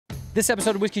This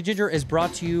episode of Whiskey Ginger is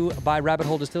brought to you by Rabbit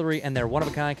Hole Distillery and their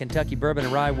one-of-a-kind Kentucky bourbon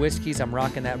and rye whiskeys. I'm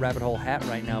rocking that Rabbit Hole hat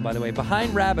right now, by the way.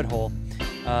 Behind Rabbit Hole,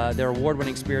 their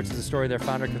award-winning spirits is the story of their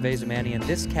founder, Kaveh Zamanian.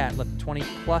 This cat left a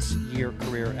 20-plus year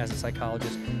career as a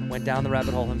psychologist, went down the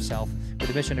rabbit hole himself with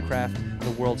a mission to craft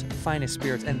the world's finest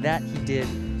spirits, and that he did,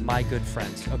 my good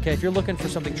friends. Okay, if you're looking for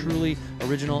something truly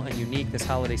original and unique this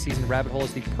holiday season, Rabbit Hole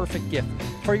is the perfect gift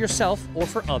for yourself or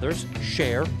for others.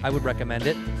 Share, I would recommend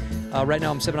it. Right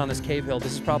now I'm sipping on this Cave Hill.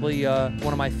 This is probably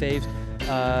one of my faves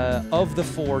of the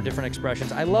 4 different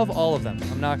expressions. I love all of them,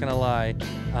 I'm not going to lie.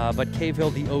 But Cave Hill,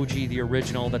 the OG, the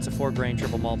original, that's a 4-grain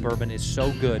triple malt bourbon, is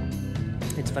so good.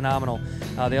 It's phenomenal.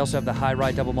 They also have the high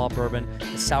rye double malt bourbon,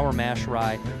 the sour mash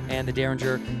rye, and the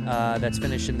Derringer that's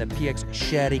finished in the PX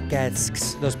sherry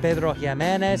casks. Those Pedro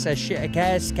Jimenez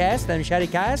casks, them sherry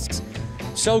casks.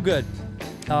 So good.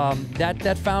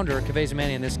 That founder, Kaveh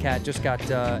Zamanian, this cat, just got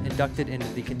inducted into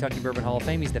the Kentucky Bourbon Hall of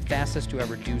Fame. He's the fastest to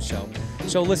ever do so.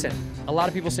 So listen, a lot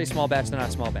of people say small batch, they're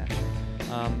not small batch.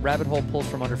 Rabbit Hole pulls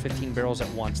from under 15 barrels at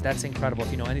once. That's incredible.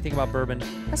 If you know anything about bourbon,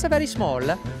 that's a very small.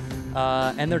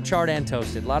 And they're charred and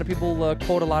toasted. A lot of people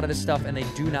quote a lot of this stuff, and they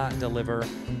do not deliver.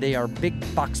 They are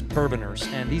big box bourboners,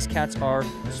 and these cats are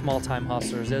small-time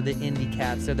hustlers. They're the indie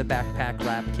cats. They're the backpack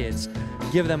rap kids.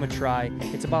 Give them a try.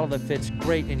 It's a bottle that fits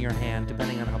great in your hand,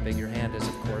 depending on how big your hand is,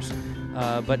 of course.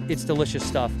 But it's delicious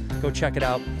stuff. Go check it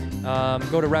out.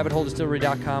 Go to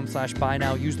rabbitholedistillery.com/buy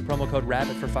now. Use the promo code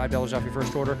RABBIT for $5 off your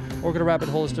first order, or go to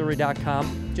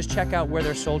rabbitholedistillery.com. Just check out where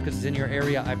they're sold because it's in your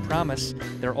area. I promise.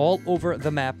 They're all over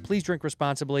the map. Please drink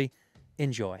responsibly.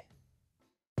 Enjoy.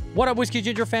 What up, Whiskey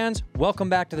Ginger fans? Welcome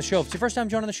back to the show. If it's your first time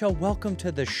joining the show, welcome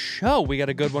to the show. We got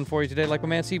a good one for you today, like my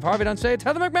man Steve Harvey done say. It's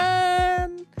Heather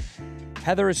McMahan.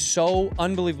 Heather is so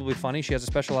unbelievably funny. She has a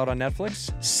special out on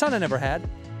Netflix, Son I Never Had.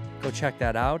 Go check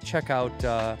that out. Check out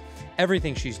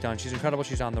everything she's done. She's incredible.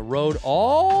 She's on the road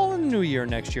all New Year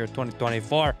next year,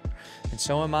 2024. And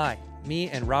so am I. Me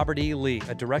and Robert E. Lee,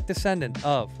 a direct descendant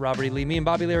of Robert E. Lee. Me and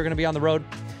Bobby Lee are going to be on the road.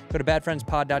 Go to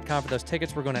badfriendspod.com for those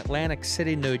tickets. We're going to Atlantic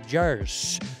City, New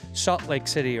Jersey, Salt Lake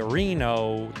City,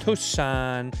 Reno,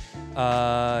 Tucson,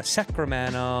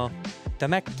 Sacramento,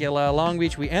 Temecula, Long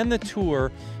Beach. We end the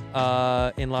tour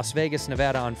in Las Vegas,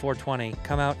 Nevada on 4/20.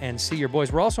 Come out and see your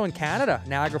boys. We're also in Canada,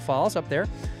 Niagara Falls up there.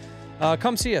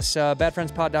 Come see us,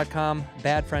 badfriendspod.com,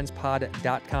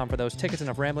 badfriendspod.com for those tickets.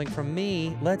 Enough rambling from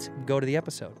me. Let's go to the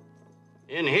episode.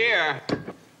 In here,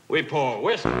 we pour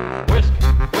whisk, whisk,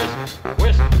 whisk,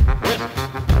 whisk, whisk.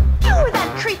 You were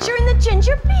that creature in the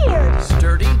ginger beard.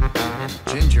 Sturdy and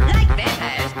ginger. Like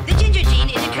vampires, the ginger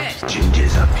gene is a curse.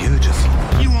 Gingers are beautiful.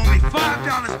 You owe me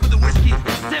 $5 for the whiskey and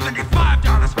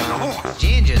 $75 for the horse.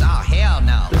 Gingers? Oh, hell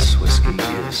no. This whiskey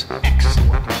is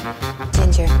excellent.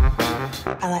 Ginger.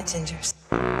 I like gingers.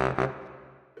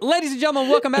 Ladies and gentlemen,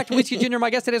 welcome back to Whiskey Ginger. My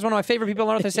guest today is one of my favorite people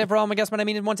on earth. I say for all my guests, but I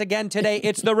mean it once again today.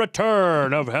 It's the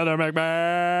return of Heather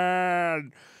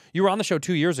McMahan. You were on the show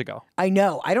 2 years ago. I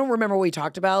know. I don't remember what we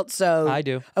talked about, so... I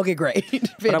do. Okay, great.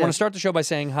 But I want to start the show by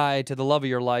saying hi to the love of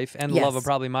your life and the Yes. love of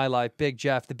probably my life, Big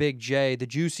Jeff, the Big J, the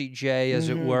Juicy J, as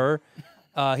it were.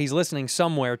 He's listening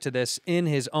somewhere to this in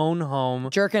his own home.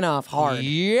 Jerking off hard.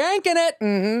 Yanking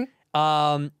it.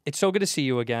 It's so good to see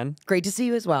you again. Great to see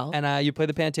you as well. And you played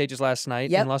the Pantages last night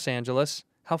Yep. in Los Angeles.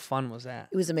 How fun was that?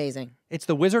 It was amazing. It's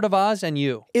the Wizard of Oz and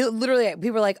you. It literally,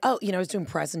 people were like, oh, I was doing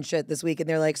press and shit this week, and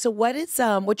they're like, so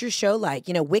what's your show like?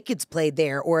 Wicked's played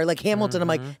there, or like Hamilton. I'm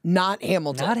like, not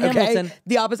Hamilton. Not okay? Hamilton.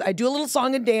 The opposite. I do a little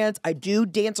song and dance. I do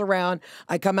dance around.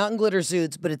 I come out in glitter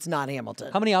suits, but it's not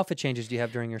Hamilton. How many outfit changes do you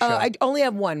have during your show? I only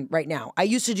have one right now. I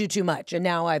used to do too much, and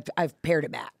now I've pared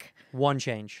it back. One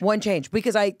change. One change,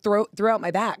 because I threw out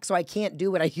my back, so I can't do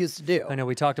what I used to do. I know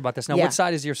we talked about this. Now, Yeah. what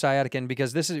side is your sciatic in?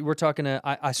 Because we're talking to.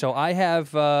 So I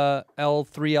have L3,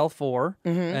 L4,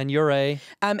 and you're a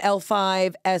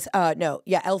L5 S.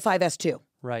 L5 S2.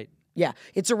 right. Yeah,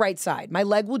 it's a right side. My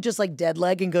leg will just like dead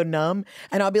leg and go numb,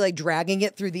 and I'll be like dragging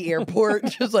it through the airport,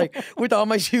 just like with all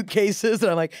my suitcases, and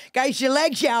I'm like, guys, your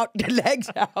legs out, the legs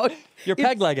out. You're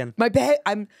peg legging.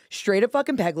 I'm straight up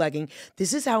fucking peg legging.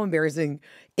 This is how embarrassing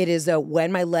it is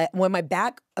when my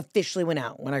back officially went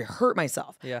out, when I hurt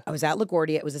myself. Yeah. I was at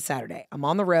LaGuardia. It was a Saturday. I'm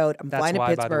on the road. I'm That's flying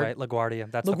why, to Pittsburgh. by the way,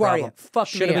 LaGuardia. That's LaGuardia. the problem.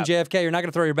 Fucked Should me have been JFK. You're not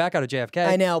going to throw your back out of JFK.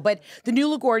 I know, but the new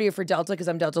LaGuardia for Delta, because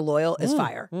I'm Delta loyal, is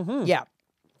fire. Yeah.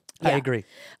 I agree.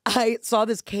 I saw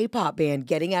this K-pop band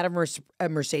getting out of a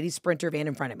Mercedes Sprinter van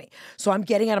in front of me. So I'm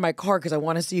getting out of my car because I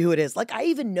want to see who it is. Like, I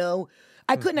even know,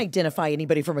 I couldn't identify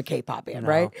anybody from a K-pop band,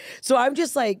 right? So I'm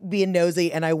just like being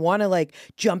nosy, and I want to like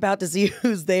jump out to see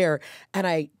who's there.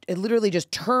 And it literally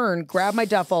just turned, grabbed my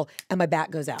duffel, and my back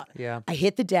goes out. Yeah. I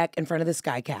hit the deck in front of the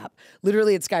Sky Cap,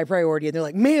 literally at Sky Priority, and they're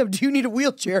like, ma'am, do you need a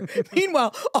wheelchair?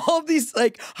 Meanwhile, all of these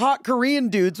like hot Korean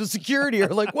dudes with security are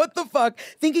like, what the fuck?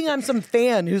 Thinking I'm some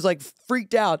fan who's like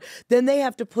freaked out. Then they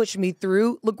have to push me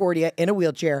through LaGuardia in a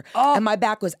wheelchair, and my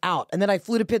back was out. And then I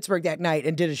flew to Pittsburgh that night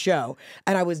and did a show,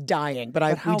 and I was dying, but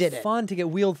How we did it. fun to get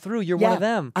wheeled through. You're one of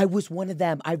them. I was one of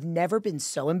them. I've never been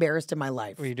so embarrassed in my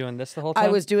life. Were you doing this the whole time? I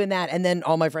was doing that, and then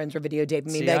all my friends were videotaping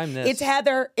me. See, Like, I'm this. it's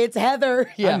Heather. It's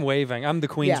Heather. Yeah. I'm waving. I'm the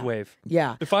Queen's Yeah. wave.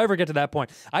 Yeah. If I ever get to that point,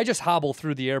 I just hobble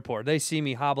through the airport. They see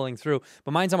me hobbling through,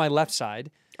 but mine's on my left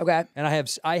side. Okay. And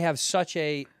I have such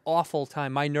a awful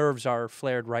time. My nerves are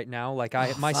flared right now. Like I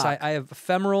have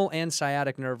femoral and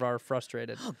sciatic nerve are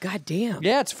frustrated. Oh, goddamn.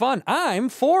 Yeah, it's fun. I'm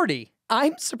 40.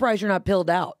 I'm surprised you're not pilled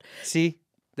out. See,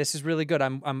 this is really good.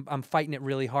 I'm fighting it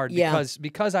really hard Yeah.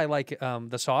 because I like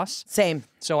the sauce. Same.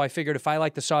 So I figured if I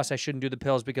like the sauce, I shouldn't do the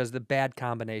pills because the bad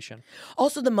combination.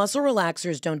 Also, the muscle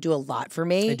relaxers don't do a lot for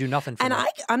me. They do nothing for and me.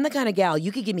 I'm the kind of gal,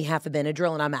 you could give me half a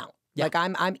Benadryl and I'm out. Yeah. Like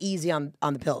I'm easy on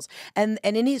the pills. And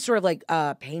any sort of like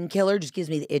painkiller just gives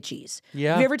me the itchies.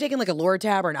 Yeah. Have you ever taken like a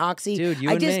Loratab or an Oxy? Dude, you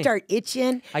I and just me. start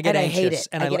itching I get and anxious, I hate it.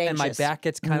 and I get and my anxious. back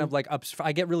gets kind of like up.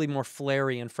 I get really more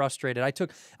flary and frustrated.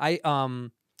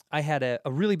 I had a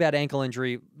really bad ankle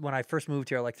injury when I first moved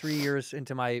here, like 3 years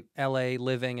into my LA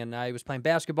living, and I was playing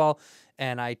basketball,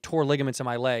 and I tore ligaments in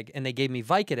my leg, and they gave me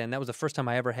Vicodin. That was the first time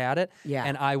I ever had it, Yeah.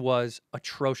 and I was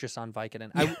atrocious on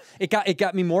Vicodin. It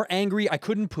got me more angry. I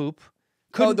couldn't poop.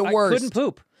 The I worst. couldn't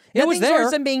poop. It was Nothing's there.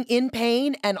 worse than being in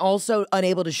pain and also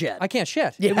unable to shit. I can't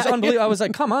shit. It was unbelievable. I was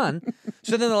like, come on.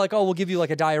 So then they're like, oh, we'll give you like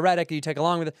a diuretic that you take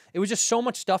along with it. It was just so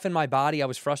much stuff in my body. I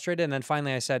was frustrated. And then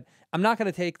finally I said, I'm not going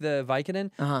to take the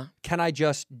Vicodin. Can I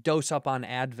just dose up on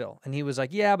Advil? And he was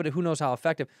like, yeah, but who knows how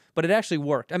effective. But it actually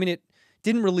worked. I mean, it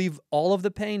didn't relieve all of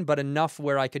the pain, but enough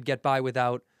where I could get by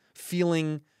without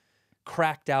feeling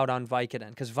cracked out on Vicodin,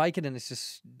 because Vicodin is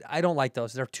just, I don't like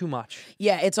those. They're too much.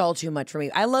 Yeah, it's all too much for me.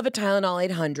 I love a Tylenol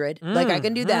 800. Like, I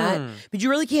can do that. But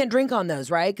you really can't drink on those,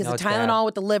 right? Because No, the it's Tylenol bad.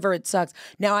 with the liver, it sucks.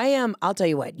 Now, I'll tell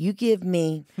you what, you give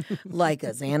me like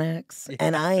a Xanax,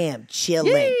 and I am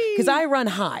chilling. Because I run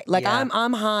high. Like, Yeah.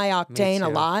 I'm high octane a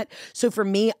too. lot. So for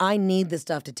me, I need this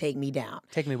stuff to take me down.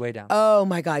 Take me way down. Oh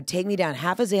my God, take me down.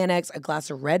 Half a Xanax, a glass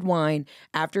of red wine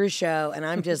after a show, and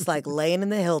I'm just like laying in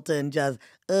the Hilton, just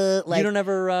like. You don't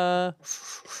ever,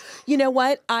 You know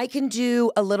what? I can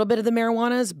do a little bit of the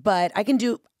marijuanas, but I can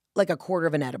do like a quarter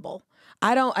of an edible.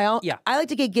 Yeah. I like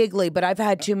to get giggly, but I've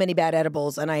had too many bad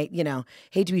edibles, and I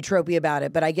hate to be tropey about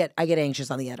it, but I get anxious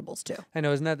on the edibles too. I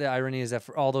know, isn't that the irony, is that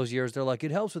for all those years, they're like,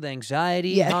 it helps with anxiety,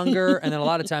 Yeah. hunger, and then a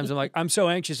lot of times I'm like, I'm so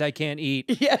anxious I can't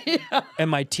eat. Yeah. And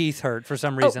my teeth hurt for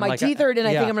some Oh, reason. my like, teeth hurt, and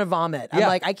I yeah. think I'm gonna vomit. I'm Yeah.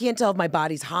 like, I can't tell if my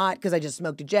body's hot because I just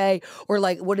smoked a J, or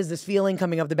like, what is this feeling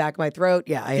coming up the back of my throat?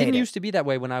 Yeah, I It hate didn't it. used to be that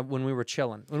way when we were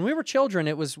chilling. When we were children,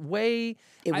 it was way.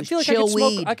 It I was feel like chill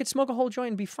weed. I could smoke a whole joint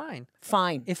and be fine.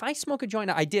 Fine. If I smoke a joint,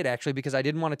 I did actually, because I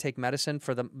didn't want to take medicine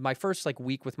for my first like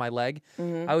week with my leg.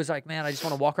 Mm-hmm. I was like, man, I just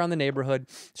want to walk around the neighborhood.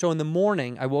 So in the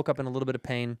morning, I woke up in a little bit of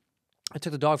pain. I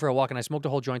took the dog for a walk, and I smoked a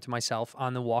whole joint to myself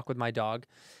on the walk with my dog.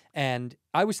 And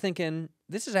I was thinking,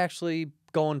 this is actually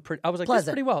going pretty. I was like, this is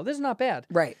Pleasant. pretty well. This is not bad.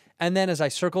 Right. And then as I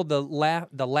circled the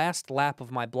last lap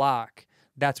of my block,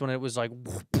 that's when it was like.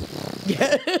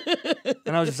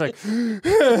 And I was just like,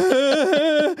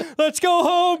 let's go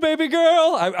home, baby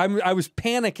girl. I was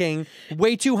panicking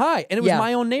way too high. And it was Yeah.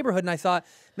 my own neighborhood. And I thought,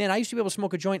 man, I used to be able to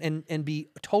smoke a joint and be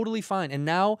totally fine. And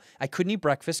now I couldn't eat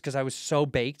breakfast because I was so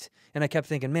baked. And I kept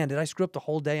thinking, man, did I screw up the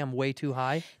whole day? I'm way too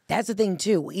high. That's the thing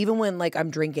too. Even when like I'm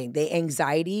drinking, the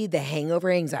anxiety, the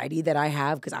hangover anxiety that I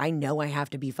have, because I know I have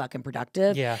to be fucking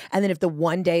productive. Yeah. And then if the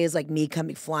one day is like me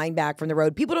coming flying back from the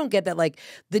road, people don't get that. Like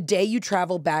the day you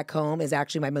travel back home is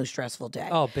actually my most stressful day.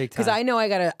 Oh, big Because time. I know I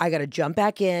gotta jump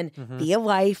back in, be a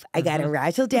wife. I gotta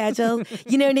razzle dazzle.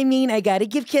 You know what I mean? I gotta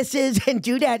give kisses and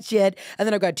do that shit. And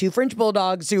then I've got 2 French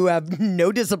bulldogs who have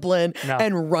no discipline No.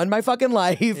 and run my fucking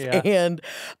life. Yeah. And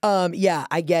yeah,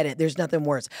 I get it. There's nothing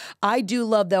worse. I do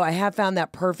love though. I have found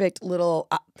that perfect little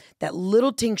that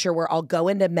little tincture where I'll go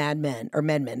into Mad Men or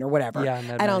whatever, Yeah, Mad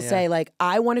and Men, I'll yeah. say like,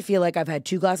 I want to feel like I've had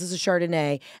 2 glasses of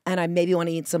Chardonnay, and I maybe want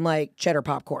to eat some like cheddar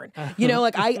popcorn. You know,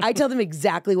 like I tell them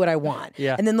exactly what I want,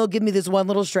 Yeah. and then they'll give me this one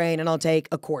little strain, and I'll take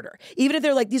a quarter. Even if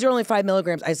they're like, these are only 5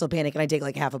 milligrams, I still panic and I take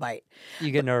like half a bite. You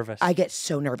get nervous. I get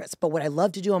so nervous. But what I love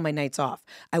love to do on my nights off.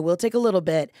 I will take a little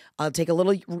bit. I'll take a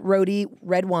little roadie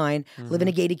red wine, live in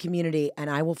a gated community, and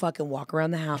I will fucking walk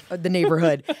around the house, the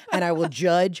neighborhood, and I will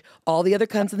judge all the other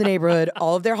cunts in the neighborhood,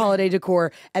 all of their holiday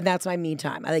decor, and that's my me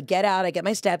time. I like get out, I get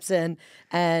my steps in,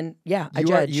 and yeah, I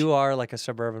judge. You are like a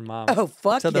suburban mom. Oh,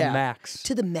 fuck to yeah. the max.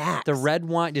 To the max. The red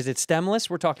wine, is it stemless?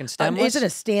 We're talking stemless? It's in a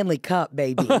Stanley Cup,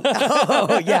 baby.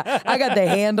 Oh, yeah. I got the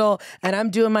handle, and I'm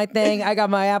doing my thing. I got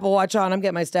my Apple Watch on. I'm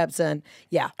getting my steps in.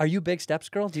 Yeah. Are you a big steps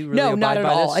girl? Do you really No, abide not at by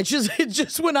all. this? It's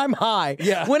just when I'm high.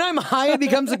 Yeah. When I'm high, it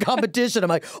becomes a competition. I'm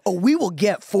like, oh, we will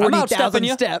get 40,000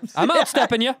 steps. I'm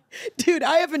outstepping you. Dude,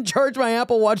 I haven't charged my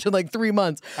Apple Watch in like 3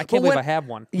 months. I can't believe I have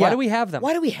one. Yeah. Why do we have them?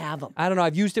 Why do we have them? I don't know.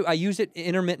 I've used it. I use it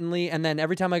intermittently, and then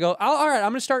every time I go, oh, all right,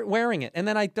 I'm going to start wearing it. And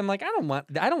then I'm like, I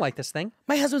don't like this thing.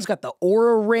 My husband's got the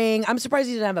Oura ring. I'm surprised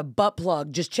he didn't have a butt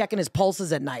plug just checking his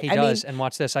pulses at night. He does. And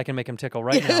watch this. I can make him tickle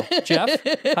right now. Jeff,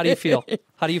 how do you feel?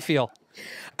 How do you feel?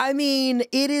 I mean,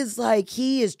 it is like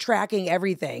he is tracking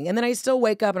everything. And then I still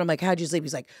wake up and I'm like, how'd you sleep?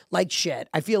 He's like shit.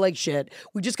 I feel like shit.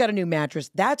 We just got a new mattress.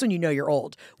 That's when you know you're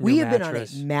old. We have been on a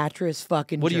mattress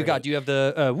fucking What do you journey. do you have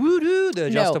the woo-doo, the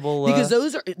adjustable? No, because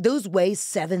those weigh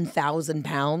 7,000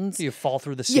 pounds. You fall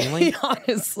through the ceiling? Yeah,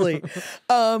 honestly.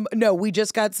 No, we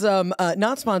just got some,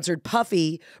 not sponsored,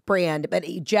 Puffy brand, but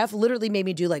Jeff literally made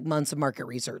me do like months of market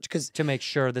research. To make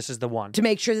sure this is the one. To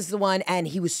make sure this is the one. And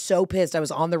he was so pissed. I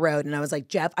was on the road and I was like,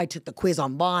 Jeff, I took the quiz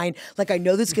online. Like, I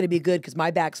know this is going to be good because my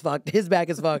back's fucked. His back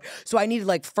is fucked. So I needed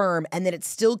like firm. And then it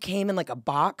still came in like a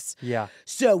box. Yeah.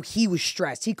 So he was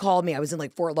stressed. He called me. I was in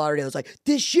like Fort Lauderdale. I was like,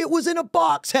 this shit was in a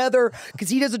box, Heather. Because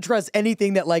he doesn't trust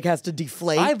anything that like has to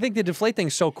deflate. I think the deflate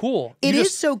thing's so cool. It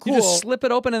is so cool. You just slip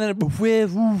it open and then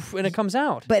and it comes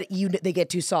out. But they get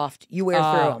too soft. You wear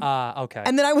through them. Okay.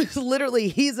 And then I was literally,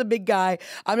 he's a big guy.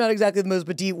 I'm not exactly the most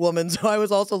petite woman. So I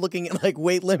was also looking at like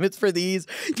weight limits for these,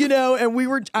 you know,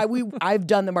 and I've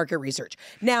done the market research.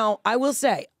 Now, I will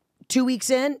say, 2 weeks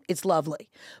in, it's lovely.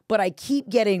 But I keep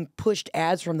getting pushed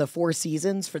ads from the Four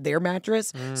Seasons for their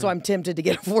mattress, so I'm tempted to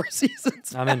get a Four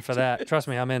Seasons I'm in for that. Trust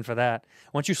me, I'm in for that.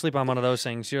 Once you sleep on one of those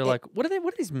things, you're like, what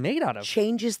are these made out of?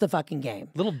 Changes the fucking game.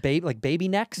 Little baby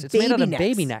necks? It's made out of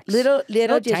baby necks. Little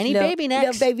tiny baby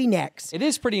necks. Little baby necks. It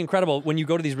is pretty incredible when you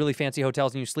go to these really fancy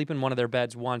hotels and you sleep in one of their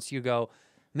beds once, you go,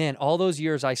 man, all those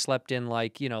years I slept in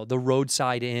like, you know, the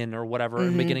roadside inn or whatever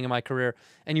in the beginning of my career,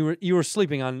 and you were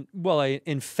sleeping on, well, a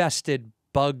infested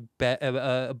bug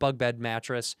bed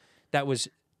mattress that was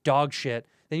dog shit.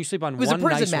 Then you sleep on one nice one. It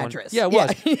was a prison mattress. Yeah, it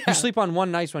was. Yeah. You sleep on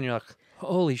one nice one, you're like,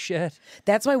 holy shit.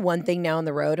 That's my one thing now on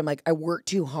the road. I'm like, I work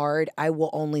too hard. I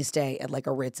will only stay at like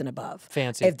a Ritz and above.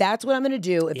 Fancy. If that's what I'm going to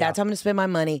do, if that's how I'm going to spend my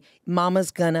money,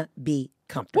 mama's going to be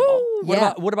comfortable. Woo!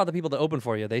 Yeah. What about the people that open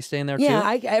for you? They stay in there too?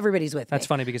 Yeah, everybody's with me. That's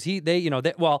funny because he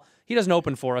doesn't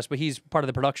open for us, but he's part of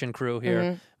the production crew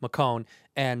here, McMahan,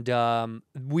 and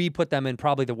we put them in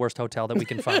probably the worst hotel that we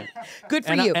can find. Good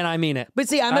for and you. And I mean it. But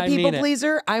see, I'm a people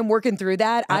pleaser. I'm working through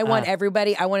that. I want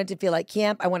everybody, I want it to feel like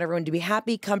camp. I want everyone to be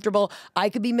happy, comfortable. I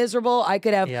could be miserable. I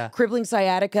could have crippling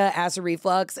sciatica, acid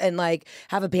reflux, and like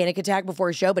have a panic attack before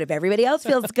a show. But if everybody else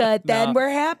feels good, then we're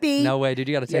happy. No way, dude.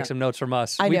 You got to take some notes from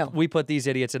us. I know. We put these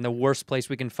idiots in the worst place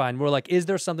we can find. We're like, is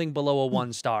there something below a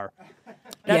 1 star?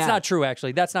 That's not true,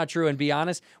 actually. That's not true. And be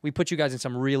honest, we put you guys in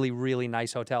some really, really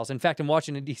nice hotels. In fact, in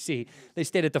Washington, D.C., they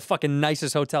stayed at the fucking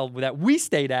nicest hotel that we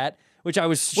stayed at, which I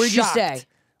was Where'd shocked. you stay?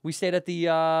 We stayed at the,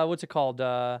 what's it called?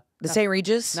 The St.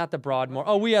 Regis? Not the Broadmoor.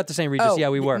 Oh, we at the St. Regis. Yeah,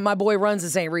 we were. My boy runs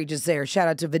the St. Regis there. Shout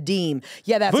out to Vadim.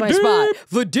 Yeah, that's my spot.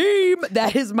 Vadim!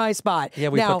 That is my spot. Yeah,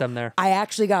 we put them there. I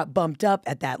actually got bumped up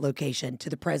at that location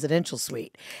to the presidential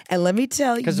suite. And let me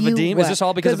tell you. Because of Vadim? Is this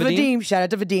all because of Vadim? Shout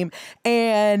out to Vadim.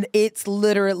 And it's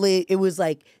literally, it was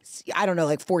like, I don't know,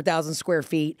 like 4,000 square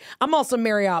feet. I'm also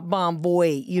Marriott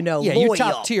Bonvoy, you know, yeah, loyal. you're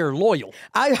top tier loyal.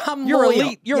 I'm You're loyal.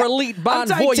 elite. You're elite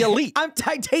Bonvoy elite. I'm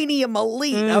titanium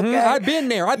elite, okay? I've been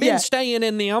there. I've been staying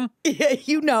in them. Yeah,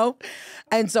 you know.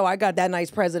 And so I got that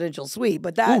nice presidential suite,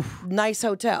 but that nice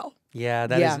hotel. Yeah,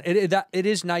 it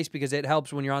is nice because it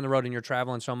helps when you're on the road and you're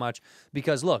traveling so much.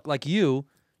 Because look, like you've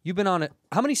been on it.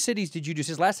 How many cities did you do?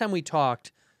 Since last time we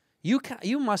talked, you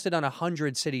must have done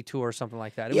 100 city tour or something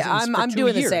like that. I'm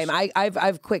doing the same.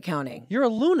 I've quit counting. You're a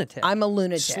lunatic. I'm a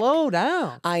lunatic. Slow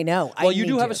down. I know. Well, you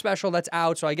do have a special that's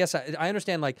out, so I guess I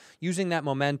understand. Like using that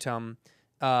momentum.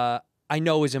 I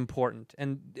know is important.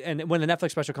 And when the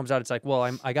Netflix special comes out, it's like,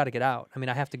 well, I got to get out. I mean,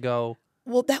 I have to go.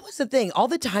 Well, that was the thing. All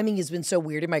the timing has been so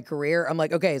weird in my career. I'm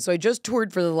like, okay, so I just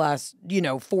toured for the last,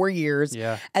 4 years.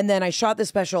 Yeah. And then I shot the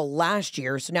special last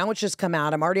year. So now it's just come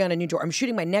out. I'm already on a new tour. I'm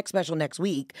shooting my next special next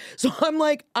week. So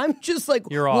I'm just like,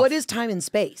 You're off. what is time and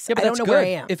space? Yeah, but I don't know good. where I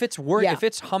am. If it's if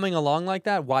it's humming along like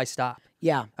that, why stop?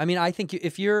 Yeah. I mean, I think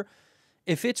if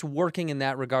it's working in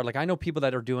that regard, like I know people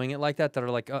that are doing it like that are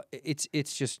like, it's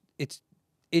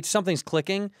something's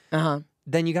clicking.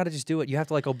 Then you got to just do it. You have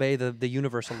to like obey the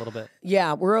universe a little bit.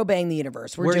 Yeah, we're obeying the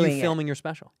universe. We're Where doing are you filming your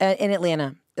special? In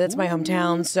Atlanta. That's my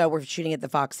hometown. So we're shooting at the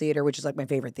Fox Theater, which is like my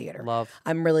favorite theater. Love.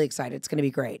 I'm really excited. It's going to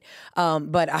be great.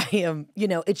 But I am,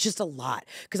 it's just a lot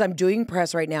because I'm doing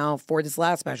press right now for this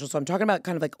last special. So I'm talking about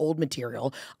kind of like old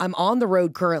material. I'm on the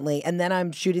road currently, and then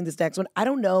I'm shooting this next one. I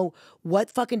don't know what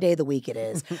fucking day of the week it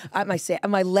is.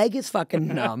 My leg is fucking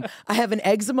numb. I have an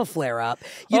eczema flare up.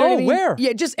 You know what I mean? Where?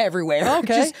 Yeah, just everywhere.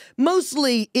 Okay. Just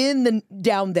mostly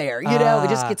down there. It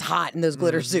just gets hot in those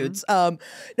glitter suits. No,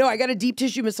 I got a deep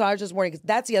tissue massage this morning because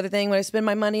that's the other thing when I spend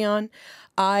my money on.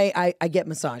 I get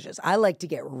massages. I like to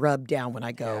get rubbed down when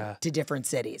I go to different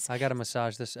cities. I got a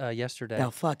massage this yesterday.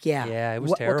 Oh, fuck yeah. Yeah, it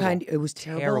was terrible. What kind? It was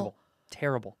terrible?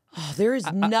 Terrible. Oh, there is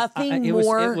nothing it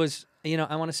more. It was,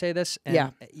 I want to say this.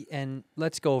 And, and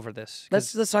let's go over this.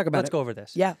 Let's talk about it. Let's go over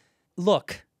this. Yeah.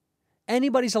 Look,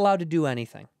 anybody's allowed to do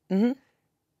anything.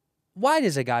 Why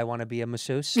does a guy want to be a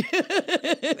masseuse?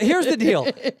 Here's the deal.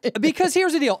 Because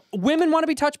here's the deal. Women want to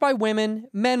be touched by women.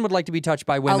 Men would like to be touched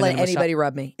by women. I'll let anybody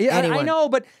rub me. Yeah, Anyone. I know,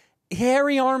 but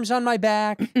hairy arms on my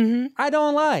back, I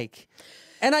don't like.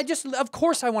 And of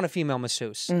course I want a female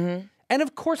masseuse. And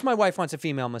of course my wife wants a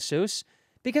female masseuse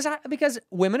because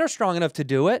women are strong enough to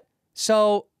do it.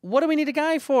 So what do we need a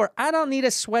guy for? I don't need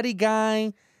a sweaty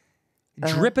guy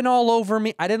dripping all over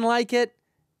me. I didn't like it.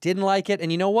 Didn't like it.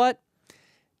 And you know what?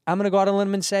 I'm going to go out on a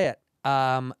limb and say it.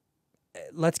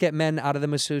 Let's get men out of the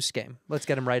masseuse game. Let's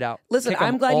get them right out. Listen, Kick 'em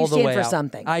I'm glad all you the stand way for out.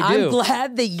 something. I do. I'm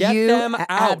glad that Get you them have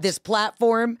out. this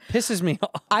platform. Pisses me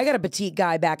off. I got a petite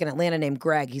guy back in Atlanta named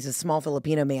Greg. He's a small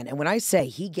Filipino man. And when I say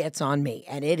he gets on me,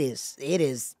 and it is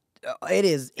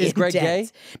Is Greg gay?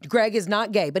 Greg is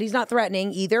not gay, but he's not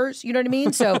threatening either. You know what I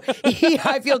mean? So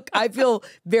I feel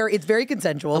it's very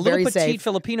consensual, A little very petite safe.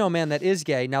 Filipino man that is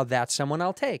gay. Now that's someone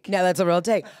I'll take. Now that's a real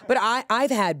take. But I've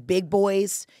had big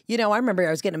boys. I remember I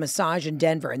was getting a massage in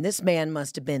Denver, and this man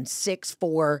must have been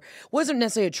 6'4". Wasn't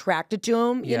necessarily attracted to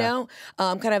him, kind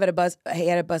of he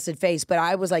had a busted face, but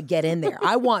I was like, get in there.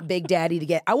 I want Big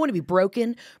Daddy I want to be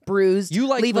broken, bruised, You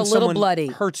like leave when a little someone bloody.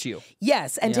 hurts you.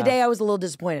 Yes, and today I was a little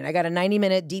disappointed. I got a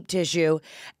 90-minute deep tissue,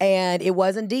 and it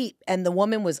wasn't deep. And the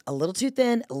woman was a little too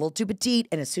thin, a little too petite.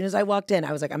 And as soon as I walked in,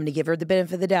 I was like, I'm going to give her the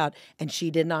benefit of the doubt. And she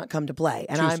did not come to play.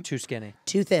 And I'm too skinny.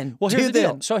 too thin. Well, here's too the deal.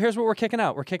 thin. So here's what we're kicking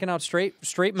out. We're kicking out straight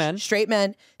men. Straight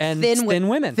men And thin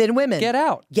women. Thin women. Get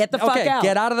out. Get the fuck out.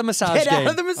 Get out of the massage game. Get out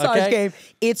of the massage game.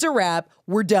 It's a wrap.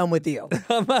 We're done with you.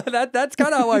 That's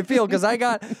kind of how I feel because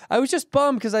I was just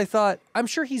bummed because I thought I'm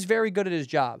sure he's very good at his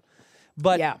job,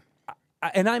 but Yeah.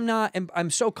 And I'm not. And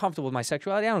I'm so comfortable with my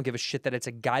sexuality. I don't give a shit that it's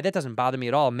a guy. That doesn't bother me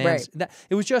at all, man. Right.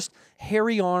 It was just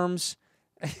hairy arms,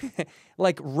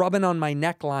 like rubbing on my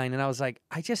neckline, and I was like,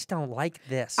 I just don't like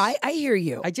this. I hear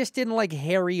you. I just didn't like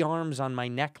hairy arms on my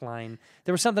neckline.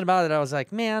 There was something about it. I was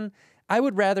like, man, I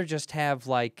would rather just have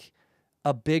like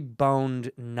a big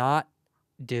boned not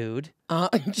dude.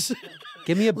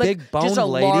 Give me a big boned just a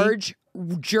lady. large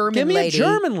German Give me lady. a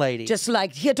German lady. Just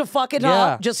like here to fuck it Yeah.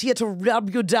 up. Just here to rub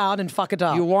you down and fuck it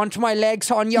up. You want my legs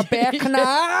on your back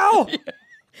now?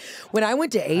 When I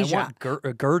went to I Asia,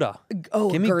 want Gerda. Oh,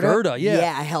 Give me Gerda? Gerda. Yeah.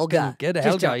 Yeah, Helga. Get a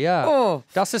Just Helga, yeah. Oh.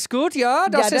 Das ist gut, ja?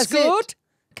 Das ist that's it. gut?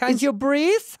 Can you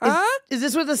breathe? Huh? Is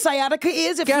this what the sciatica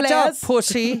is? It Get flares? up,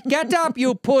 pussy. Get up,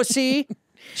 you pussy.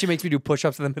 She makes me do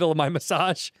push-ups in the middle of my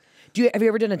massage. Have you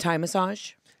ever done a Thai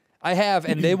massage? I have,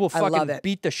 and they will I love fucking it.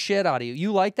 beat the shit out of you.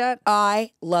 You like that?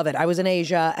 I love it. I was in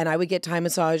Asia and I would get Thai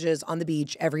massages on the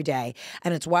beach every day.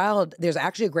 And it's wild. There's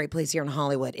actually a great place here in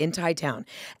Hollywood, in Thai Town.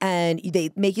 And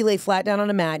they make you lay flat down on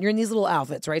a mat. And you're in these little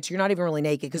outfits, right? So you're not even really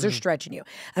naked because they're stretching you.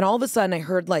 And all of a sudden I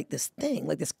heard like this thing,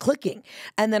 like this clicking.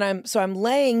 And then I'm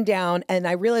laying down and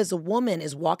I realize a woman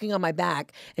is walking on my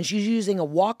back and she's using a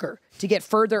walker to get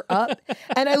further up.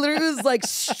 And I literally was like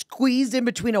squeezed in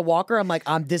between a walker. I'm like,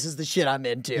 this is the shit I'm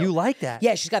into. You like that?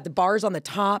 Yeah, she's got the bars on the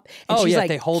top. And Oh, she's yeah, like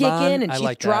they hold kicking on. and I she's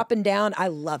like that. dropping down. I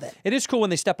love it. It is cool when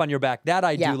they step on your back. That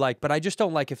I Yeah. do like, but I just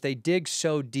don't like if they dig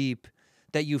so deep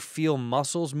that you feel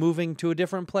muscles moving to a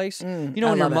different place. You know I when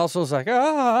your love it. muscles like,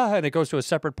 and it goes to a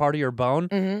separate part of your bone?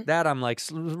 That I'm like,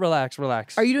 relax,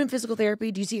 relax. Are you doing physical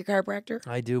therapy? Do you see a chiropractor?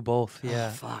 I do both,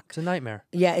 yeah. fuck. It's a nightmare.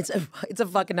 Yeah, it's a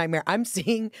fucking nightmare. I'm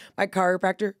seeing my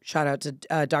chiropractor. Shout out to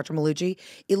Dr. Malucci.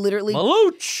 It literally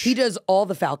Maluch! He does all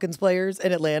the Falcons players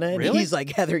in Atlanta, and Really? he's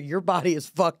like, Heather, your body is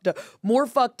fucked up, more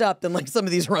fucked up than like some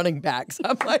of these running backs.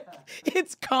 I'm like,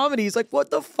 it's comedy. He's like,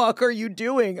 what the fuck are you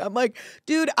doing? I'm like,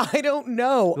 dude, I don't know.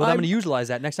 no. Well, I'm going to utilize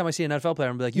that. Next time I see an NFL player,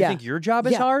 I'm going to be like, you think your job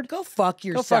is hard? Go fuck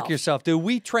yourself. Go fuck yourself, dude.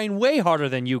 We train way harder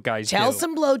than you guys do. Tell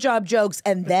some blowjob jokes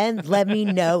and then let me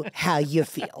know how you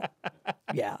feel.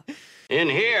 Yeah. In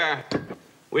here,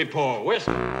 we pour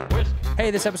whiskey, whiskey.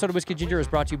 Hey, this episode of Whiskey Ginger is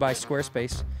brought to you by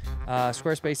Squarespace.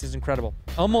 Squarespace is incredible.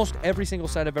 Almost every single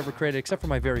site I've ever created, except for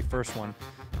my very first one,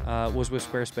 was with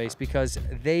Squarespace because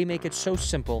they make it so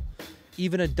simple.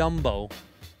 Even a bimbo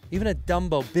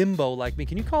like me.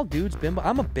 Can you call dudes bimbo?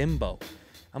 I'm a bimbo.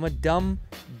 I'm a dumb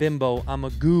bimbo. I'm a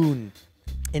goon.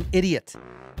 An idiot.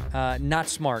 Not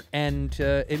smart. And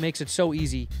it makes it so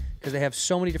easy because they have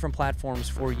so many different platforms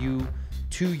for you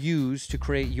to use to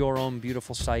create your own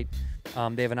beautiful site.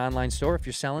 They have an online store. If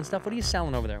you're selling stuff, what are you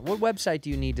selling over there? What website do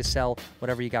you need to sell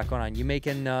whatever you got going on? You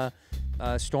making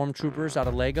stormtroopers out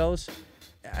of Legos?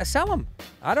 Sell them.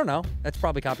 I don't know. That's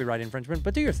probably copyright infringement,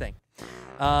 but do your thing.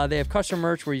 They have custom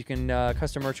merch where you can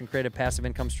custom merch and create a passive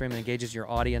income stream that engages your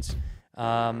audience.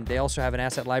 They also have an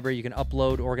asset library. You can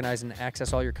upload, organize, and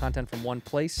access all your content from one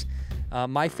place.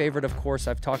 My favorite, of course,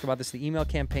 I've talked about this, the email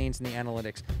campaigns and the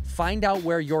analytics. Find out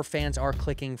where your fans are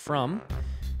clicking from.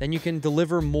 Then you can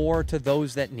deliver more to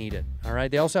those that need it. All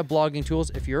right. They also have blogging tools.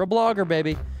 If you're a blogger,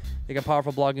 baby, they got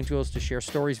powerful blogging tools to share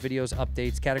stories, videos,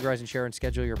 updates, categorize and share and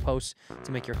schedule your posts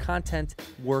to make your content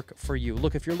work for you.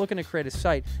 Look, if you're looking to create a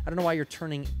site, I don't know why you're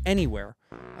turning anywhere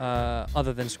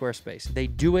other than Squarespace. They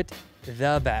do it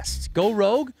the best. Go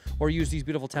rogue or use these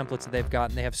beautiful templates that they've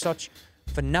got, and they have such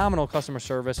phenomenal customer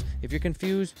service. If you're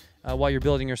confused while you're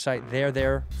building your site, they're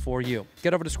there for you.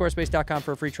 Get over to squarespace.com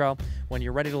for a free trial. When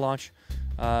you're ready to launch,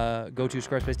 go to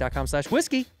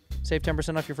squarespace.com/whiskey. Save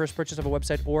 10% off your first purchase of a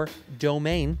website or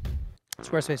domain.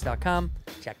 Squarespace.com.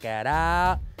 Check it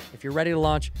out. If you're ready to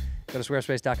launch, go to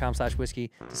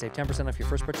squarespace.com/whiskey to save 10% off your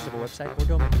first purchase of a website or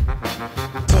domain.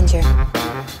 Ginger.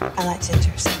 I like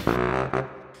gingers.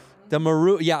 The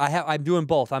maroon, yeah, I'm doing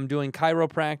both. I'm doing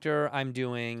chiropractor. I'm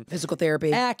doing physical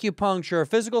therapy, acupuncture,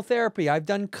 physical therapy. I've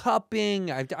done cupping.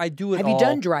 I do it all. Have you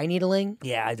done dry needling?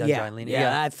 Yeah, I've done dry needling.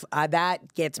 Yeah,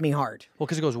 that gets me hard. Well,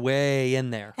 because it goes way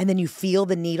in there. And then you feel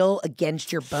the needle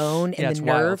against your bone and the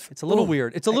nerve. Wild. It's a little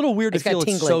weird. It's a little weird to feel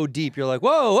it so deep. You're like,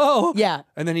 whoa, whoa. Yeah.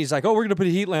 And then he's like, oh, we're going to put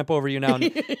a heat lamp over you now.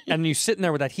 And you're sitting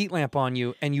there with that heat lamp on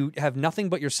you, and you have nothing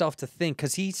but yourself to think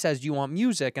because he says you want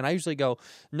music. And I usually go,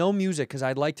 no music, because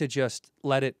I'd like to just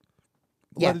let it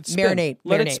marinate.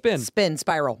 Let it spin. Spin,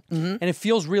 spiral. Mm-hmm. And it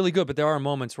feels really good, but there are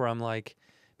moments where I'm like,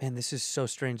 man, this is so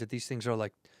strange that these things are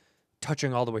like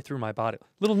touching all the way through my body.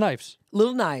 Little knives.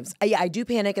 Little knives. I do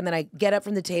panic, and then I get up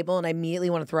from the table, and I immediately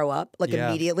want to throw up,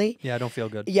 immediately. Yeah, I don't feel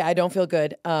good. Yeah, I don't feel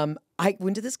good. I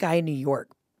went to this guy in New York.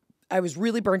 I was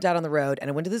really burnt out on the road, and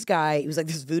I went to this guy. He was like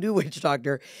this voodoo witch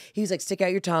doctor. He was like, stick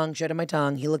out your tongue, showed him my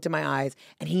tongue. He looked at my eyes,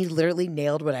 and he literally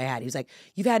nailed what I had. He was like,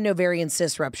 you've had an ovarian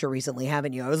cyst rupture recently,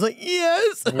 haven't you? I was like,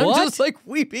 yes. What? I'm just like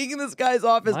weeping in this guy's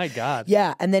office. My God.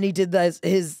 Yeah, and then he did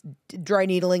his dry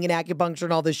needling and acupuncture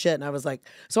and all this shit, and I was like,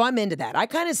 so I'm into that. I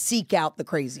kind of seek out the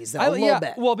crazies, though, a little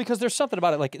bit. Well, because there's something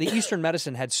about it. Like, the Eastern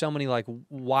medicine had so many, like,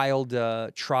 wild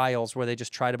trials where they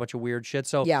just tried a bunch of weird shit.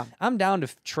 So I'm down to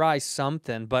try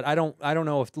something, but I don't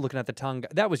know if looking at the tongue,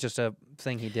 that was just a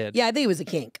thing he did. Yeah, I think it was a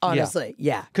kink, honestly.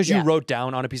 Yeah. Because you wrote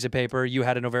down on a piece of paper you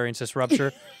had an ovarian cyst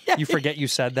rupture. You forget you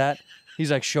said that. He's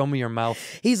like, show me your mouth.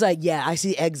 He's like, yeah, I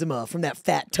see eczema from that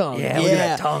fat tongue. Yeah, look at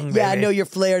that tongue, baby. Yeah, I know you're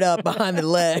flared up behind the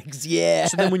legs. Yeah.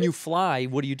 So then when you fly,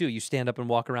 what do? You stand up and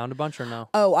walk around a bunch or no?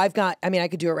 Oh, I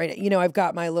could do it right now. I've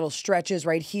got my little stretches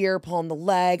right here, pulling the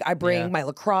leg. I bring my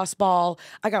lacrosse ball.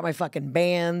 I got my fucking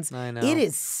bands. I know. It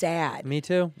is sad. Me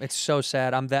too. It's so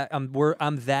sad. I'm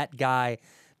that guy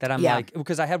that I'm like,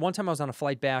 because I had one time I was on a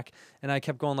flight back and I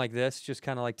kept going like this, just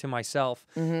kind of like to myself.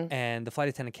 Mm-hmm. And the flight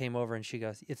attendant came over and she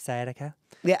goes, "It's sciatica?"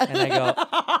 Yeah. And I go,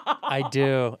 "I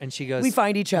do." And she goes, "We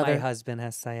find each other. My husband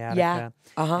has sciatica." Yeah.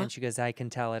 Uh-huh. And she goes, "I can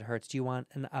tell it hurts. Do you want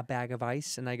a bag of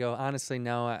ice?" And I go, "Honestly,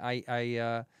 no. I'm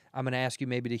going to ask you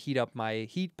maybe to heat up my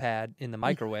heat pad in the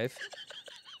microwave."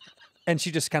 And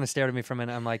she just kind of stared at me for a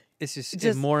minute. I'm like, it's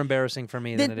just more embarrassing for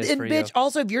me than it is for you. Bitch,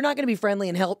 also, if you're not going to be friendly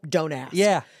and help, don't ask.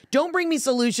 Yeah. Don't bring me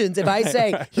solutions if I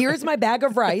say, here's my bag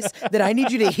of rice that I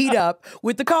need you to heat up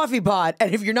with the coffee pot.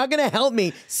 And if you're not going to help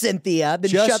me, Cynthia,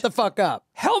 then just shut the fuck up.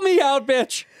 Help me out,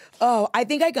 bitch. Oh, I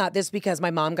think I got this because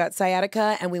my mom got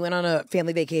sciatica and we went on a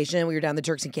family vacation. We were down the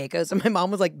Turks and Caicos and my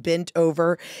mom was like bent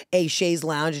over a chaise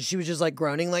lounge and she was just like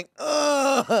groaning like,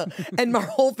 ugh. And my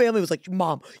whole family was like,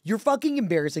 Mom, you're fucking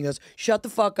embarrassing us. Shut the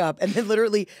fuck up. And then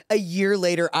literally a year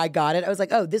later, I got it. I was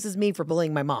like, oh, this is me for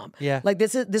bullying my mom. Yeah. Like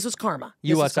this was karma.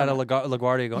 You outside of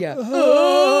LaGuardia going,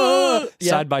 yeah.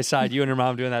 Side by side, you and your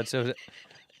mom doing that. So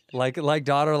Like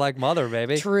daughter, like mother,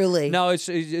 baby. Truly. No,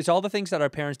 it's all the things that our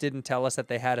parents didn't tell us that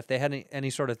they had. If they had any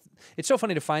sort of, it's so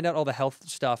funny to find out all the health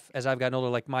stuff as I've gotten older.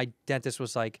 Like my dentist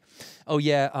was like, "Oh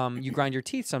yeah, you grind your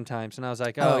teeth sometimes," and I was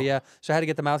like, "Oh yeah." So I had to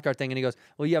get the mouth guard thing, and he goes,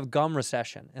 "Well, you have gum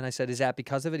recession," and I said, "Is that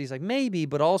because of it?" He's like, "Maybe,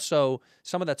 but also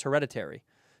some of that's hereditary."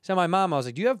 So my mom, I was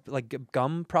like, "Do you have like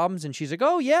gum problems?" And she's like,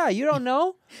 "Oh yeah, you don't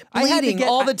know." Bleeding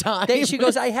all the time. She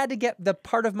goes, "I had to get the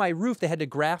part of my roof. They had to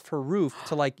graft her roof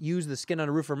to like use the skin on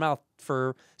the roof of her mouth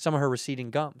for some of her receding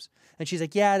gums." And she's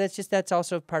like, "Yeah, that's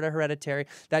also part of hereditary.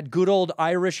 That good old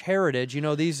Irish heritage. You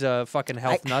know these fucking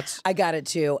health nuts." I got it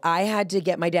too. I had to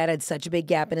get, my dad had such a big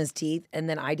gap in his teeth, and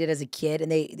then I did as a kid,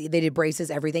 and they did braces,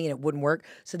 everything, and it wouldn't work.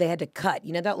 So they had to cut.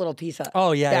 You know that little piece of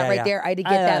that there? I had to get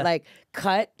that like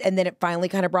cut, and then it finally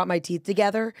kind of brought my teeth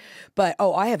together. But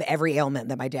I have every ailment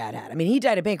that my dad had. I mean, he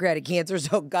died of pancreatic cancer,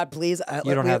 so God please.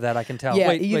 You don't have that, I can tell. Yeah,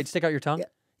 wait, stick out your tongue.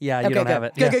 Yeah, you don't have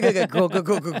it. Good.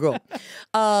 Cool.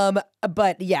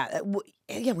 But yeah,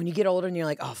 when you get older and you're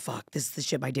like, oh fuck, this is the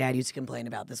shit my dad used to complain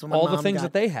about. This one, my all mom the things got.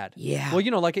 that they had. Yeah. Well, you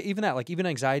know, like even that, like even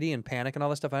anxiety and panic and all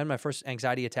that stuff. I had my first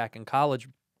anxiety attack in college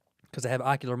because I have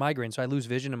ocular migraine, so I lose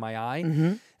vision in my eye.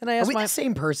 Mm-hmm. And I asked Are we the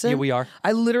same person? Yeah, we are.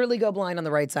 I literally go blind on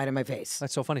the right side of my face.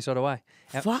 That's so funny. So do I.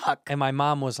 Fuck. And my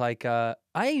mom was like, I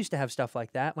used to have stuff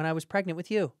like that when I was pregnant with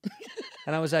you.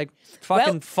 And I was like,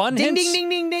 fucking fun ding, hints.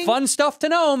 ding. Fun stuff to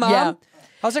know, Mom. Yeah.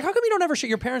 I was like, how come you don't ever share,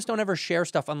 your parents don't ever share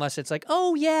stuff unless it's like,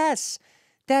 oh, yes,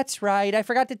 that's right. I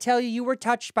forgot to tell you were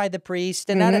touched by the priest.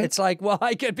 And it's like, well,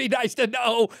 it could be nice to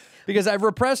know because I've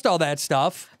repressed all that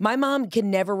stuff. My mom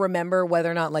can never remember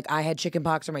whether or not like I had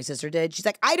chickenpox or my sister did. She's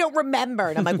like, I don't remember.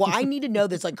 And I'm like, well, I need to know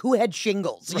this. Like, who had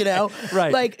shingles, you know?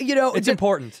 Right. Like, you know. It's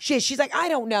important. She's like, I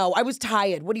don't know. I was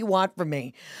tired. What do you want from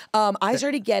me? I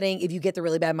started getting, if you get the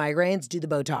really bad migraines, do the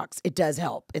Botox. It does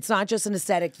help. It's not just an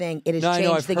aesthetic thing. It has changed the game. No, I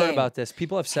know. I've heard about this.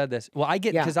 People have said this. Well, I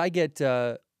get, because I get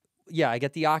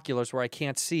the oculars where I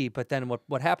can't see, but then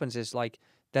what happens is like,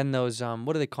 then those,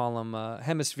 what do they call them?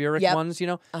 Hemispheric ones, you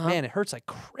know? Man, it hurts like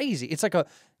crazy.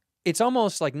 It's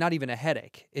almost like not even a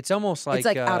headache. It's almost like... It's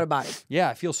like out of body.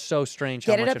 Yeah, it feels so strange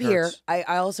Get how it much up it here. hurts.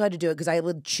 I also had to do it because I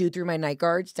would chew through my night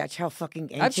guards. That's how fucking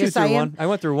I've anxious chewed through I am. one. I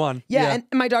went through one. Yeah, and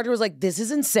my doctor was like, "This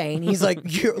is insane." He's like,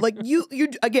 "You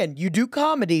again, you do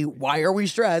comedy. Why are we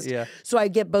stressed?" Yeah. So I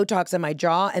get Botox in my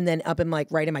jaw and then up in like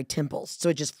right in my temples, so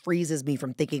it just freezes me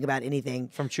from thinking about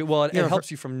anything. Well, it helps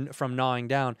you from gnawing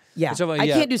down. Yeah, So, I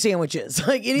can't do sandwiches.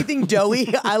 Like anything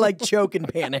doughy, I like choke and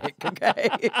panic. Okay,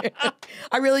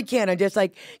 I really can't. I just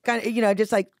like kind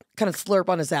of slurp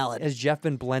on a salad. Has Jeff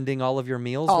been blending all of your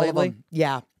meals All lately? of them.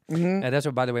 Yeah. Mm-hmm. And that's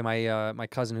what, by the way, my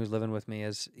cousin who's living with me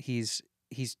is he's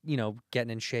getting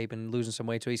in shape and losing some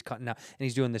weight, so he's cutting out and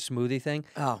he's doing the smoothie thing.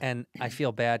 Oh. And I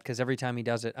feel bad because every time he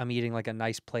does it, I'm eating like a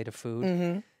nice plate of food.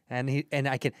 Mm-hmm.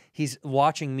 And he's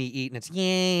watching me eat, and it's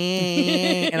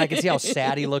and I can see how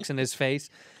sad he looks in his face.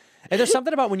 And there's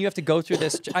something about when you have to go through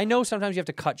this. I know sometimes you have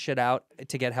to cut shit out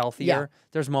to get healthier. Yeah.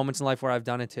 There's moments in life where I've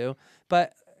done it too,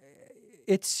 but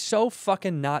it's so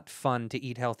fucking not fun to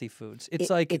eat healthy foods. It's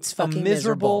it's fucking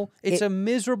miserable. It's a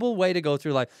miserable way to go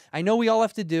through life. I know we all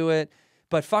have to do it.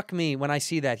 But fuck me, when I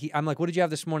see that, I'm like, what did you have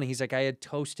this morning? He's like, I had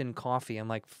toast and coffee. I'm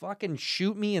like, fucking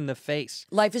shoot me in the face.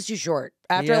 Life is too short.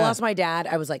 After I lost my dad,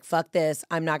 I was like, fuck this.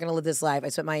 I'm not going to live this life. I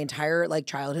spent my entire like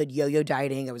childhood yo-yo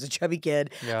dieting. I was a chubby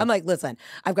kid. Yeah. I'm like, listen,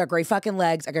 I've got great fucking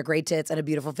legs. I got great tits and a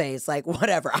beautiful face. Like,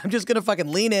 whatever. I'm just going to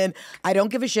fucking lean in. I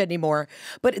don't give a shit anymore.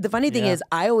 But the funny thing is,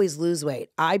 I always lose weight.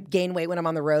 I gain weight when I'm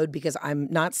on the road because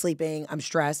I'm not sleeping. I'm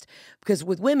stressed. Because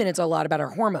with women, it's a lot about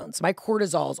our hormones. My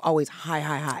cortisol is always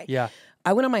high. Yeah.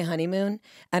 I went on my honeymoon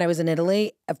and I was in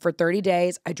Italy for 30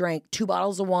 days. I drank 2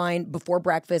 bottles of wine before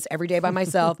breakfast every day by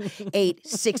myself, ate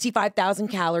 65,000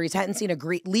 calories, hadn't seen a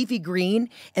leafy green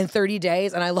in 30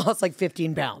 days, and I lost like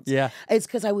 15 pounds. Yeah. It's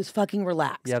because I was fucking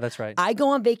relaxed. Yeah, that's right. I go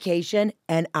on vacation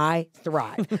and I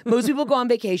thrive. Most people go on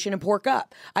vacation and pork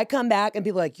up. I come back and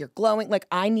people are like, you're glowing. Like,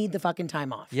 I need the fucking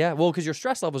time off. Yeah, well, because your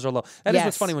stress levels are low. That is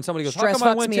what's funny when somebody goes, Stress how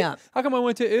come I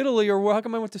went to Italy or how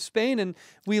come I went to Spain and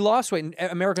we lost weight?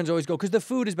 And Americans always go, because the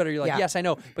food is better. You're like, yes, I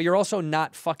know. But you're also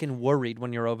not fucking worried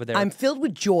when you're over there. I'm filled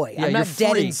with joy. Yeah, I'm not you're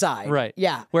dead free. inside. Right.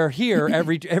 Yeah. Where here,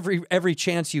 every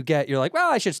chance you get, you're like,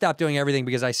 well, I should stop doing everything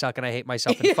because I suck and I hate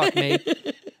myself and fuck me.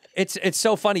 It's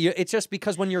so funny. It's just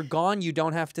because when you're gone, you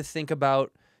don't have to think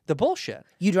about the bullshit.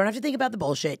 You don't have to think about the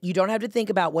bullshit. You don't have to think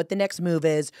about what the next move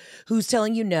is, who's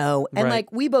telling you no. And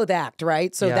like, we both act,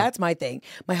 right? So that's my thing.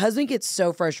 My husband gets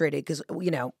so frustrated because,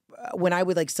 when I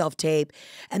would like self-tape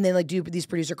and then like do these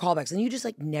producer callbacks, and you just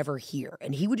like never hear.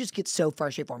 And he would just get so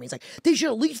frustrated for me. He's like, they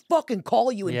should at least fucking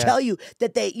call you and tell you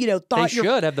that they, you know, thought they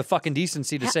should have the fucking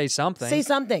decency to say something. Say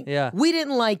something. Yeah. We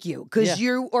didn't like you because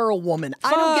you are a woman.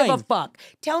 I don't give a fuck.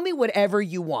 Tell me whatever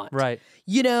you want. Right.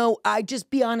 You know, I just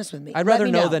be honest with me. I'd rather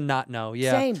know than not know.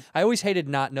 Yeah. Same. I always hated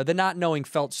not know. The not knowing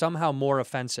felt somehow more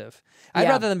offensive. I'd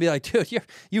rather than be like, dude,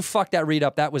 you fucked that read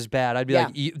up. That was bad. I'd be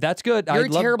like, that's good. You're a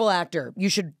terrible actor. You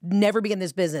should never be in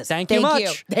this business. Thank you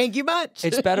much. Thank you much.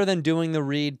 It's better than doing the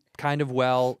read kind of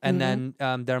well and then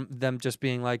them just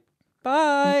being like,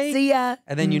 bye. See ya.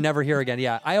 And then you never hear again.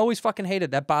 Yeah. I always fucking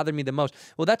hated that. Bothered me the most.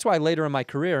 Well, that's why later in my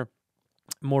career,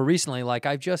 more recently, like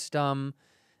I've just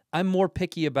I'm more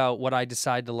picky about what I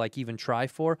decide to like even try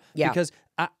for. Yeah. Because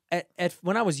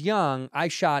when I was young, I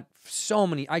shot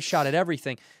at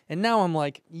everything. And now I'm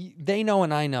like, they know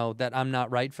and I know that I'm not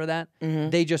right for that.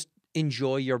 They just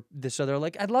enjoy so they're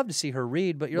like, I'd love to see her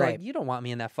read, but you're like, you don't want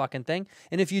me in that fucking thing.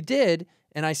 And if you did,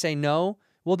 and I say no,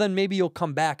 well, then maybe you'll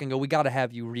come back and go, we got to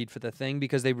have you read for the thing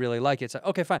because they really like it. It's like,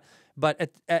 okay, fine.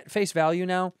 But at face value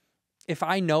now, if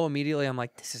I know immediately, I'm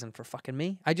like, this isn't for fucking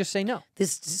me. I just say no.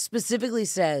 This specifically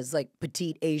says like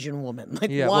petite Asian woman.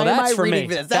 Like, yeah, why well, that's am I for reading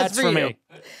me. this? That's for you. me.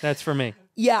 That's for me.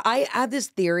 Yeah, I had this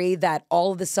theory that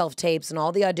all of the self-tapes and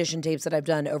all the audition tapes that I've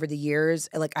done over the years,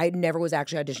 like I never was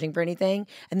actually auditioning for anything,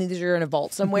 and then these are in a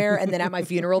vault somewhere, and then at my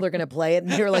funeral they're going to play it,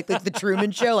 and they're like the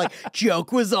Truman Show, like,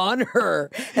 joke was on her,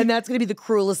 and that's going to be the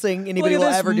cruelest thing anybody will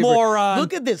ever do.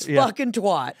 Look at this fucking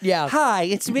twat. Yeah. Hi,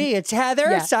 it's me. It's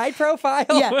Heather. Side profile.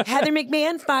 Yeah, Heather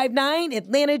McMahan, 5'9",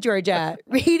 Atlanta, Georgia,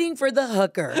 reading for the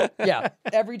hooker. Yeah,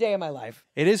 every day of my life.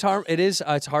 It is hard. It is.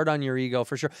 It's hard on your ego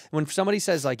for sure. When somebody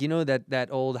says like, you know that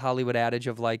old Hollywood adage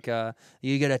of like,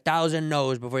 you get 1,000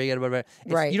 no's before you get a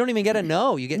right. You don't even get a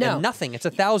no. You get No. nothing. It's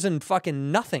 1,000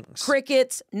 fucking nothings.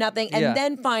 Crickets, nothing. And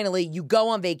then finally you go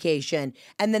on vacation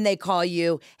and then they call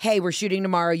you, hey, we're shooting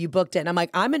tomorrow. You booked it. And I'm like,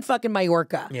 I'm in fucking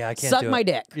Mallorca. Yeah, I can't Suck do it. my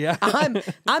dick. Yeah.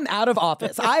 I'm out of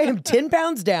office. I am 10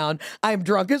 pounds down. I'm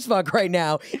drunk as fuck right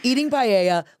now. Eating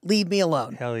paella. Leave me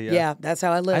alone. Hell yeah. Yeah, that's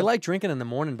how I live. I like drinking in the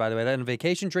morning, by the way. That on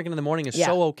vacation, drinking in the morning is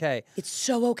so okay. It's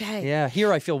so okay. Yeah,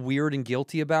 here I feel weird and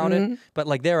guilty about it. But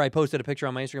like there, I posted a picture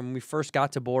on my Instagram when we first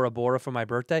got to Bora Bora for my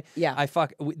birthday. Yeah.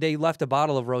 They left a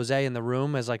bottle of rosé in the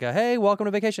room as like a, hey, welcome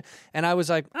to vacation. And I was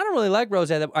like, I don't really like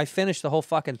rosé. I finished the whole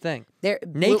fucking thing.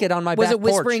 Naked on my back porch. Was it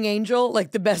Whispering porch. Angel?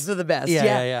 Like the best of the best.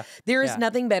 Yeah. There is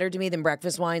nothing better to me than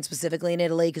breakfast wine, specifically in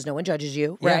Italy, because no one judges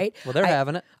you, Yeah. right? Well, they're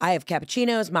having it. I have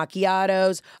cappuccinos,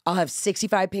 macchiatos. I'll have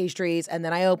 65 pastries, and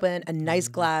then I open a nice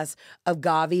glass of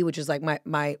Gavi, which is like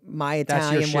my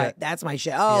Italian shit. white. That's my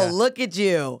shit. Oh, look at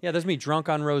you. Yeah, there's me drunk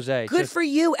on rosé. Good for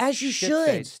you, as you should.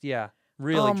 Shit-faced. Yeah.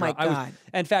 Really Oh, my drunk. God.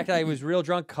 In fact, I was real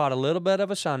drunk, caught a little bit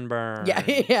of a sunburn. Yeah,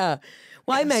 yeah.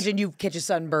 Well, I imagine you catch a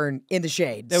sunburn in the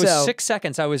shade. There was 6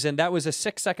 seconds I was in. That was a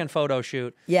 6-second photo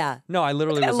shoot. Yeah. No, I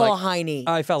literally That was little like, hiney.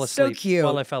 I fell So asleep. cute.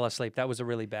 Well, I fell asleep. That was a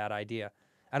really bad idea.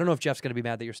 I don't know if Jeff's going to be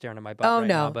mad that you're staring at my butt Oh, right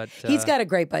no. now, but He's got a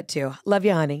great butt, too. Love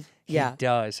you, honey. Yeah. He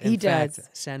does. He In fact, does.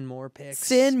 Send more pics.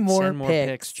 Send more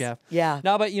pics, Jeff. Yeah.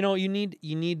 No, but you know, you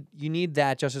need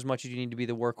that just as much as you need to be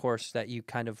the workhorse that you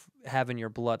kind of have in your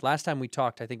blood. Last time we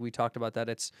talked, I think we talked about that.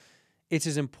 It's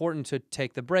as important to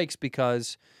take the breaks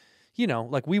because, you know,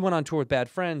 like we went on tour with Bad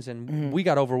Friends and we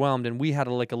got overwhelmed and we had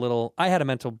I had a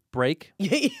mental break.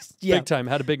 Big time.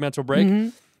 Had a big mental break.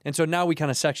 And so now we kind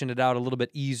of sectioned it out a little bit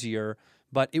easier,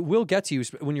 but it will get to you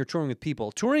when you're touring with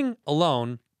people. Touring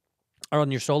alone or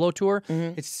on your solo tour,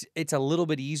 it's a little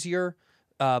bit easier,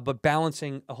 but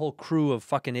balancing a whole crew of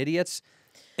fucking idiots,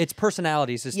 its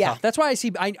personalities is tough. That's why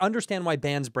I understand why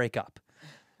bands break up.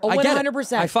 Oh, I get it.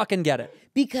 100%. I fucking get it.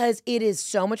 Because it is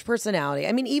so much personality.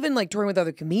 I mean, even like touring with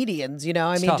other comedians, you know,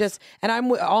 I mean, tough.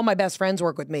 and all my best friends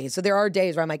work with me. So there are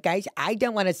days where I'm like, guys, I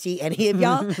don't want to see any of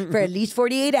y'all for at least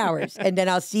 48 hours. And then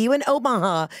I'll see you in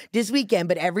Omaha this weekend,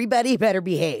 but everybody better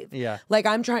behave. Yeah. Like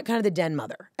I'm kind of the den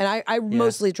mother. And I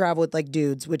mostly travel with like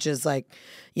dudes, which is like,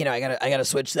 you know, I gotta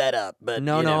switch that up. But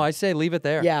No, you know. I say leave it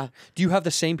there. Yeah. Do you have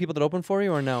the same people that open for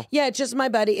you or no? Yeah, it's just my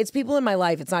buddy. It's people in my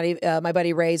life. It's not even my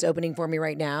buddy Ray's opening for me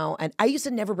right now. And I used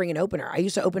to never bring an opener. I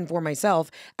used to open for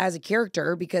myself as a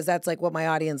character because that's like what my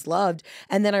audience loved.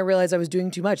 And then I realized I was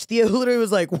doing too much. Theo literally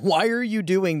was like, "Why are you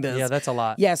doing this?" Yeah, that's a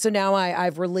lot. Yeah, so now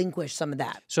I've relinquished some of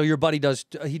that. So your buddy does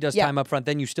time up front,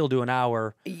 then you still do an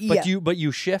hour. But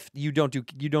you shift, you don't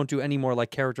do any more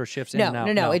like character shifts in and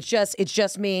out. No. It's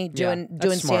just me doing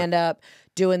that's smart. stand up,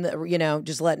 doing the, you know,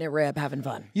 just letting it rip, having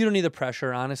fun. You don't need the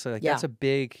pressure, honestly. Like that's a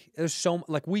big. There's so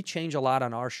like we change a lot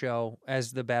on our show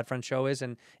as the Bad Friend show is,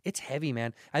 and it's heavy,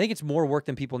 man. I think it's more work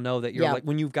than people know that you're like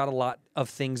when you've got a lot of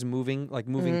things moving, like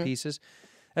moving pieces.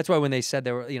 That's why when they said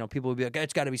they were, people would be like,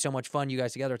 it's got to be so much fun, you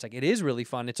guys together. It's like, it is really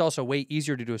fun. It's also way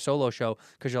easier to do a solo show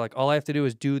because you're like, all I have to do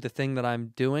is do the thing that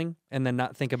I'm doing and then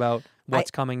not think about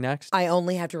what's coming next. I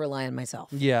only have to rely on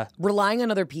myself. Yeah. Relying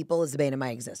on other people is the bane of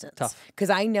my existence. Tough. Because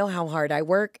I know how hard I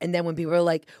work. And then when people are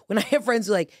like, when I have friends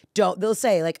who they'll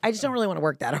say, I just don't really want to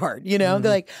work that hard. They're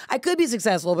like, I could be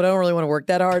successful, but I don't really want to work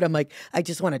that hard. I'm like, I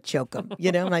just want to choke them.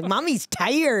 I'm like, Mommy's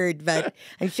tired, but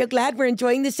I'm so glad we're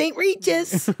enjoying the St.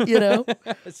 Regis.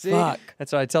 See? Fuck.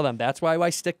 That's what I tell them. That's why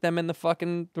I stick them in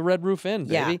the Red Roof Inn,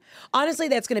 baby. Yeah. Honestly,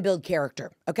 that's going to build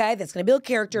character. Okay? That's going to build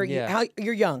character. Yeah.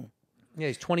 You're young. Yeah,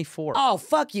 he's 24. Oh,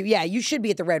 fuck you. Yeah, you should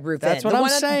be at the Red Roof That's Inn. what I'm one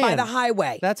saying. By the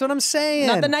highway. That's what I'm saying.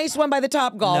 Not the nice one by the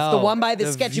Top Golf, No, the one by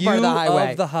the sketchy part of the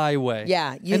highway. Of the highway.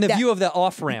 Yeah. And the view of the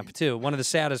off-ramp, too. One of the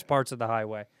saddest parts of the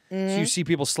highway. So you see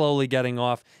people slowly getting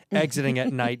off, exiting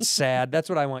at night, sad. That's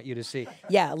what I want you to see.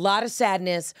 Yeah, a lot of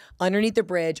sadness underneath the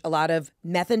bridge, a lot of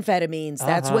methamphetamines.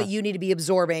 That's what you need to be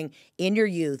absorbing in your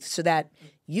youth so that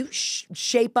you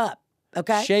shape up.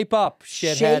 Okay? Shape up,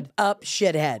 shithead. Shape up,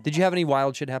 shithead. Did you have any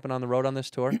wild shit happen on the road on this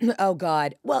tour? Oh,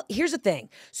 God. Well, here's the thing.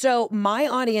 So my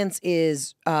audience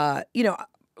is,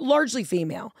 largely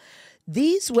female.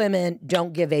 These women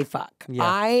don't give a fuck.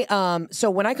 Yeah. So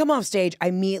when I come off stage, I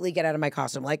immediately get out of my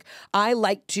costume. I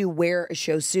like to wear a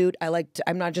show suit.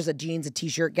 I'm not just a jeans, a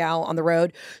t-shirt gal on the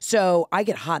road. So I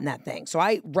get hot in that thing. So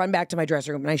I run back to my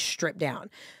dressing room and I strip down.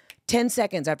 10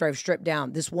 seconds after I've stripped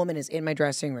down, this woman is in my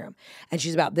dressing room and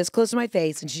she's about this close to my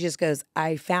face and she just goes,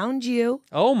 I found you.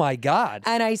 Oh my God.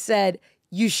 And I said,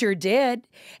 you sure did.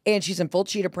 And she's in full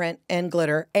cheetah print and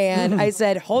glitter. And I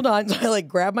said, hold on. So I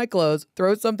grab my clothes,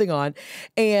 throw something on.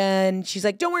 And she's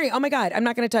like, don't worry. Oh my God, I'm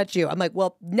not going to touch you. I'm like,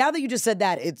 well, now that you just said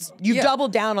that, you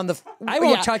doubled down on the. I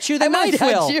won't touch you. The knife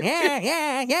will. You.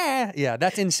 Yeah. Yeah,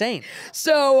 that's insane.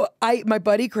 So my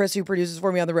buddy Chris, who produces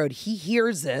for me on the road, he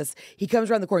hears this. He comes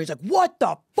around the corner. He's like, what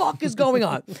the fuck is going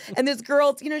on? And this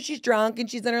girl, she's drunk and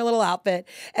she's in her little outfit.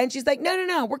 And she's like,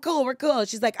 no, we're cool.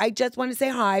 She's like, I just want to say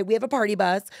hi. We have a party bus.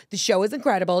 The show is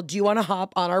incredible. Do you want to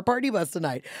hop on our party bus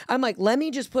tonight? I'm like, let me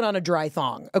just put on a dry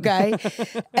thong, okay?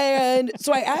 And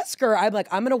so I ask her, I'm like,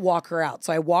 I'm going to walk her out.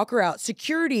 So I walk her out.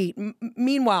 Security,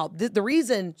 meanwhile, the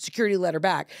reason security let her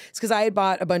back is because I had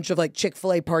bought a bunch of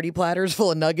Chick-fil-A party platters full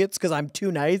of nuggets because I'm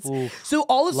too nice. Oof. So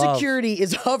all of security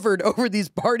is hovered over these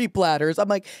party platters. I'm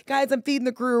like, guys, I'm feeding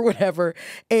the crew or whatever.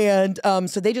 And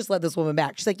so they just let this woman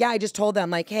back. She's like, yeah, I just told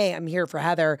them, hey, I'm here for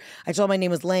Heather. I told them my name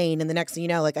was Lane. And the next thing you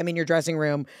know, I'm in your dressing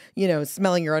room,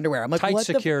 smelling your underwear. I'm like, tight what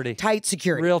security. Tight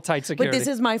security. Real tight security. But this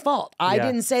is my fault. I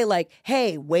didn't say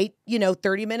hey, wait,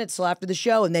 30 minutes till after the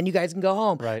show and then you guys can go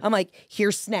home. Right. I'm like,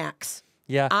 here's snacks.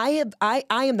 Yeah. I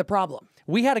am the problem.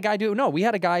 We had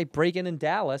a guy break in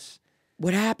Dallas.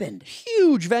 What happened?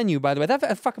 Huge venue, by the way.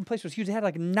 That fucking place was huge. It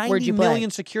had 90 play? million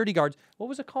security guards. What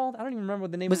was it called? I don't even remember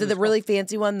what the name Was of it it the really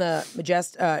fancy one, the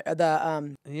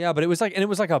Yeah, but it was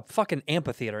like a fucking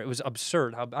amphitheater. It was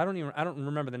absurd. I don't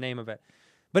remember the name of it.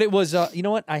 But it was you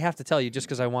know what? I have to tell you just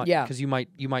because I want because you might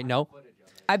know.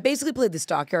 I basically played the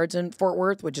Stockyards in Fort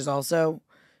Worth, which is also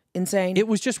insane. It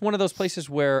was just one of those places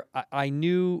where I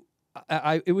knew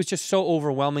it was just so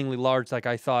overwhelmingly large.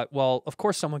 I thought, well, of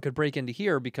course someone could break into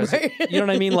here because you know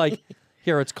what I mean?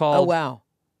 Here it's called. Oh wow.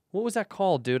 What was that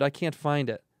called, dude? I can't find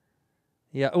it.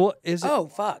 Yeah. Well, is it? Oh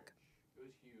fuck.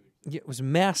 Yeah, it was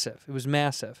massive. It was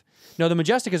massive. No, the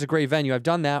Majestic is a great venue. I've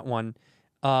done that one.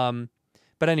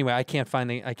 But anyway, I can't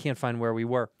find where we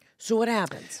were. So what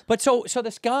happens? But so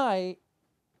this guy,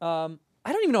 I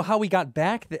don't even know how we got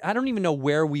back. I don't even know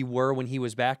where we were when he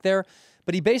was back there.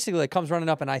 But he basically comes running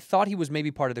up, and I thought he was maybe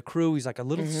part of the crew. He's a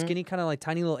little skinny, kind of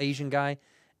tiny little Asian guy.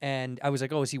 And I was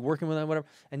like, oh, is he working with them, whatever?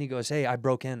 And he goes, hey, I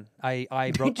broke in.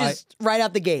 I broke just right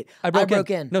out the gate. I broke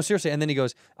in. No, seriously. And then he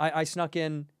goes, I snuck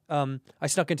in. I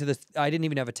snuck into I didn't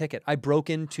even have a ticket. I broke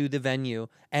into the venue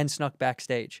and snuck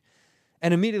backstage.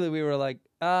 And immediately we were like,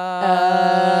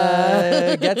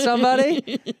 get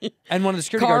somebody? And one of the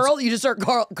security guards. Carl? You just start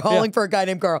calling for a guy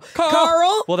named Carl.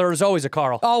 Carl? Well, there was always a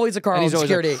Carl. Always a Carl and he's in always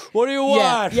security. Like, what do you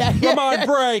want? Yeah. Come on,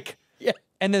 break. Yeah.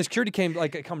 And then the security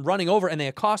come running over and they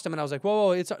accost him. And I was like,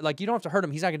 whoa, it's you don't have to hurt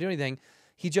him. He's not going to do anything.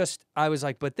 I was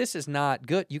like, but this is not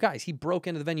good. You guys, he broke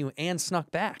into the venue and snuck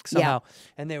back somehow. Yeah.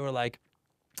 And they were like,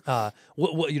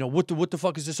 what the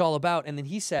fuck is this all about? And then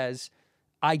he says,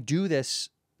 I do this.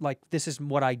 This is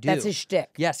what I do. That's his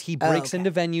shtick. Yes, he breaks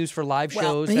into venues for live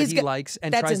shows that he likes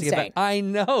and that's tries to get insane. back. I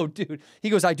know, dude.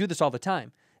 He goes, I do this all the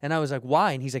time. And I was like,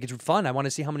 why? And he's like, it's fun. I want to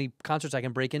see how many concerts I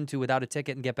can break into without a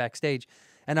ticket and get backstage.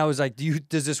 And I was like,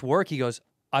 does this work? He goes,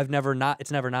 it's never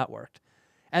not worked.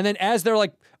 And then as they're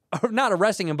not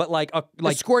arresting him, but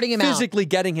escorting him physically out.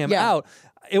 getting him out,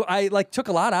 I like took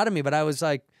a lot out of me, but I was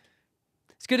like,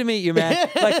 it's good to meet you, man.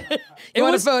 Like, it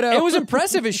want a was photo? It was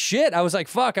impressive as shit. I was like,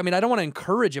 fuck. I mean, I don't want to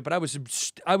encourage it, but I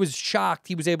was shocked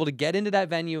he was able to get into that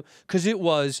venue because it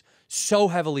was so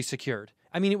heavily secured.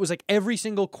 I mean, it was like every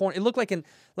single corner. It looked like it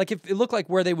looked like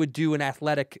where they would do an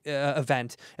athletic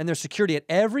event, and there's security at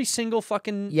every single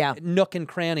fucking nook and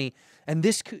cranny. And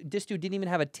this dude didn't even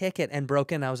have a ticket and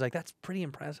broke in. I was like, that's pretty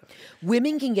impressive.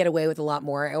 Women can get away with a lot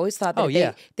more. I always thought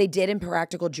that they did in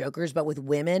Practical Jokers, but with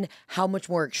women, how much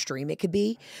more extreme it could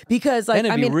be. Because like, then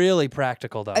it'd be really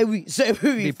practical though. It would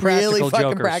be practical really fucking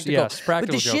jokers. practical. Yes, practical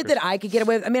but the shit jokers. that I could get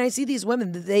away with, I mean, I see these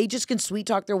women, they just can sweet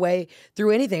talk their way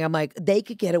through anything. I'm like, they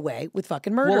could get away with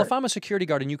fucking murder. Well, if I'm a security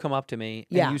guard and you come up to me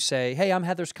and you say, hey, I'm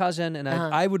Heather's cousin, and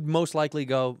I would most likely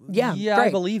go, yeah, I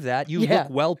believe that. You look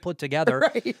well put together.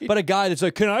 Right. But a guy that's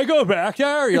like, can I go back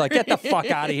there? You're like, get the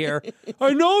fuck out of here.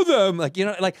 I know them. Like, you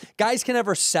know, like guys can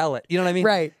never sell it. You know what I mean?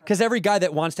 Right. Because every guy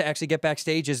that wants to actually get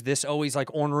backstage is this always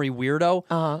like ornery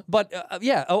weirdo. But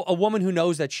a woman who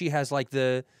knows that she has like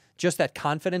just that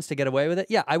confidence to get away with it.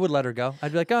 Yeah, I would let her go.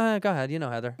 I'd be like, go ahead. You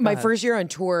know, Heather. My first year on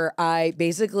tour, I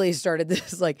basically started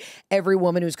this, like, every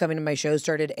woman who's coming to my show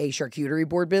started a charcuterie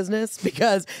board business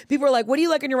because people are like, what do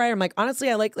you like on your rider? I'm like, honestly,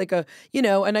 I like a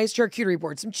nice charcuterie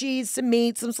board, some cheese, some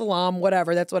meat, some salam,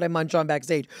 whatever. That's what I munch on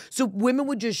backstage. So women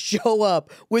would just show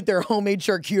up with their homemade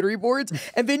charcuterie boards,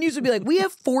 and venues would be like, we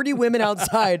have 40 women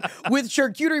outside with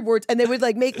charcuterie boards, and they would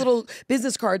like make little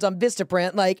business cards on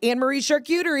Vistaprint, like Anne-Marie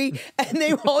Charcuterie, and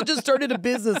they all just started a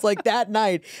business like that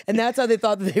night, and that's how they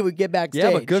thought that they would get backstage.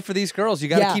 Yeah, but good for these girls. You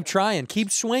got to keep trying,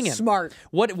 keep swinging. Smart.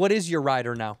 What is your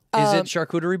rider now? Is it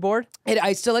charcuterie board?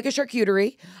 I still like a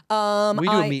charcuterie. We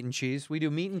do meat and cheese. We do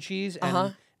meat and cheese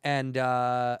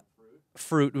and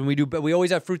fruit. But we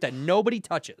always have fruit that nobody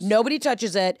touches. Nobody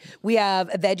touches it. We have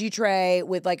a veggie tray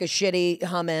with like a shitty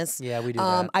hummus. Yeah, we do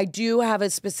that. I do have a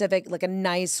specific, like a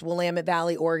nice Willamette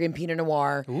Valley, Oregon Pinot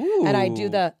Noir. Ooh. And I do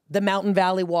the Mountain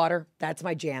Valley water. That's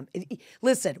my jam.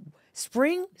 Listen,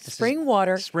 spring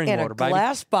water in a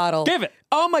glass bottle. Give it.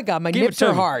 Oh my God, my nips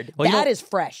are hard. Well, that is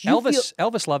fresh.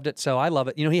 Elvis loved it, so I love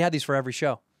it. You know, he had these for every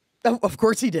show. Oh, of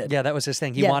course he did. Yeah, that was his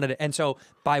thing. He wanted it. And so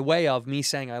by way of me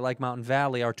saying I like Mountain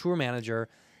Valley, our tour manager,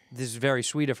 this is very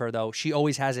sweet of her though, she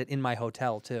always has it in my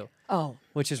hotel too. Oh.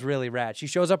 Which is really rad. She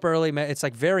shows up early. It's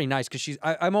like very nice because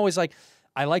I'm always like,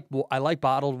 I like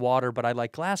bottled water, but I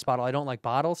like glass bottle. I don't like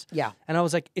bottles. Yeah. And I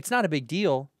was like, it's not a big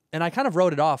deal. And I kind of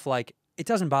wrote it off like, it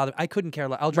doesn't bother me. I couldn't care.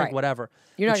 I'll drink whatever.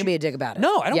 You're not going to be a dick about it.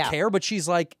 No, I don't care. But she's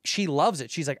like, she loves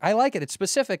it. She's like, I like it. It's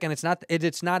specific and it's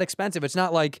not expensive. It's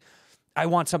not like I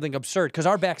want something absurd because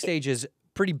our backstage is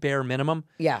pretty bare minimum.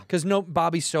 Yeah. Because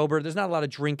Bobby's sober. There's not a lot of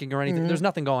drinking or anything. There's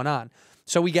nothing going on.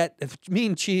 So we get meat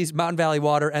and cheese, Mountain Valley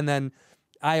water, and then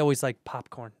I always like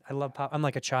popcorn. I love pop. I'm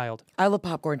like a child. I love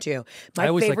popcorn too. I My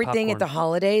always like favorite thing at the popcorn.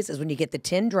 holidays is when you get the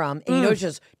tin drum and you know it's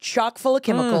just chock full of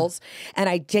chemicals. And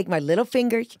I take my little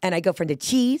fingers and I go from the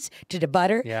cheese to the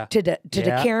butter to the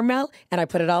caramel and I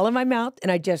put it all in my mouth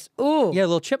and I just Yeah, a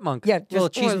little chipmunk. Yeah, little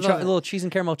just- little cheese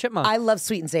and caramel chipmunk. I love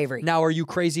sweet and savory. Now, are you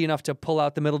crazy enough to pull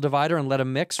out the middle divider and let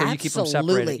them mix, or you keep them separated?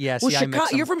 Absolutely. Yeah, Well, see, I mix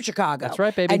them. You're from Chicago. That's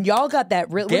right, baby. And y'all got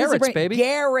that real Garrett's, baby.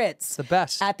 Garrett's. The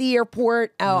best. At the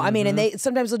airport. Oh, I mean, and they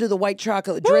sometimes they'll do the white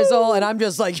chocolate drizzle, and I'm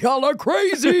just like, y'all are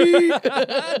crazy.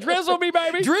 Drizzle me,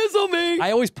 baby. Drizzle me.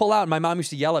 I always pull out, and my mom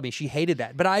used to yell at me. She hated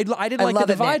that. But I didn't like love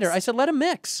the it divider. mixed. I said, let them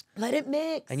mix. Let it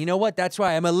mix. And you know what? That's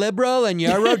why I'm a liberal and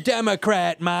you're a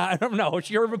Democrat. I don't know.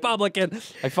 You're a Republican.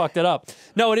 I fucked it up.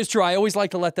 No, it is true. I always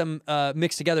like to let them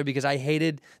mix together because I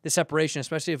hated the separation,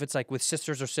 especially if it's like with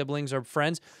sisters or siblings or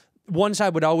friends. One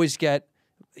side would always get,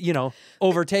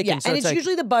 overtaken. Yeah, So and it's it's like,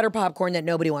 usually the butter popcorn that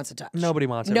nobody wants to touch. Nobody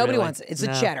wants it. Nobody really. wants it. It's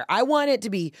No. a cheddar. I want it to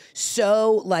be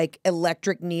so like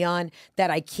electric neon that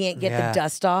I can't get the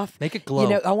dust off. Make it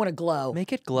glow. I want to glow.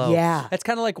 Make it glow. Yeah. That's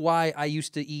kind of like why I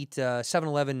used to eat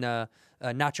 7-Eleven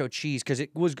nacho cheese because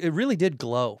it really did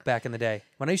glow back in the day.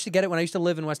 When I used to get it, when I used to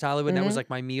live in West Hollywood, that was like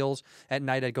my meals at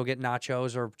night. I'd go get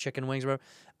nachos or chicken wings or whatever.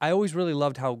 I always really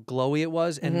loved how glowy it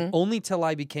was, and only till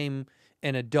I became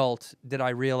an adult did I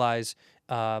realize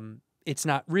it's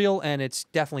not real and it's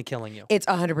definitely killing you. It's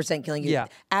 100% killing you. Yeah.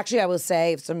 Actually, I will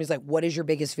say, if somebody's like, what is your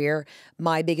biggest fear?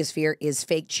 My biggest fear is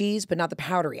fake cheese, but not the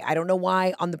powdery. I don't know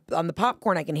why. On the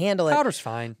popcorn, I can handle it. Powder's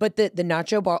fine. But the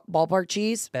nacho ballpark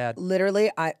cheese, Bad.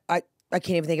 literally, I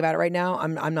can't even think about it right now.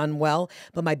 I'm unwell,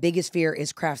 but my biggest fear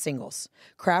is Kraft singles.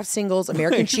 Kraft singles,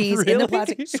 American cheese in the Really?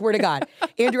 plastic. Swear to God,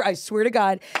 Andrew, I swear to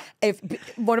God, if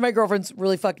one of my girlfriends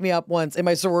really fucked me up once in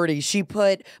my sorority, she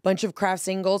put a bunch of Kraft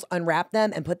singles, unwrapped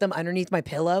them, and put them underneath my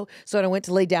pillow. So when I went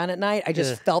to lay down at night, I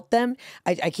just felt them.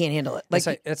 I can't handle it.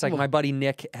 It's like my buddy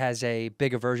Nick has a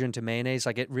big aversion to mayonnaise.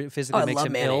 Like it physically I makes love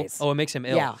him mayonnaise. ill. Oh, it makes him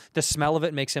ill. Yeah. The smell of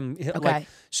it makes him Okay. like.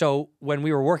 So when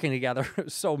we were working together, it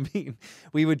was so mean.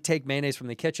 We would take mayonnaise from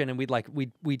the kitchen and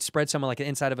we'd spread some like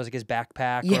inside of like his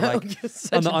backpack or like you're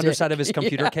such on the a underside dick. of his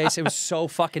computer case. It was so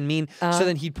fucking mean. So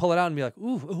then he'd pull it out and be like,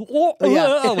 ooh,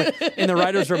 like, in the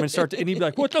writer's room and he'd be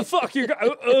like, what the fuck you got?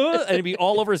 And it'd be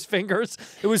all over his fingers.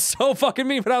 It was so fucking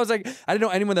mean. But I was like, I didn't know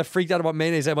anyone that freaked out about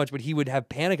mayonnaise that much, but he would have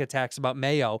panic attacks about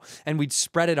mayo and we'd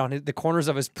spread it on the corners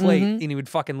of his plate and he would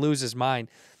fucking lose his mind.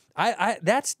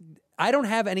 I don't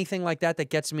have anything like that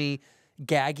gets me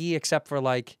gaggy except for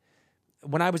like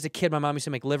when I was a kid, my mom used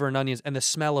to make liver and onions, and the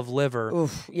smell of liver.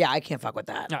 Oof, yeah, I can't fuck with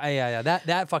that. Yeah,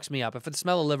 that fucks me up. If the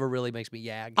smell of liver really makes me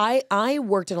yag. I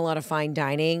worked in a lot of fine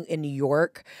dining in New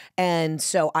York, and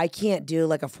so I can't do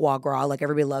like a foie gras, like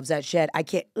everybody loves that shit. I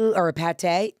can't, or a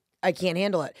pate. I can't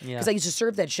handle it because I used to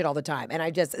serve that shit all the time, and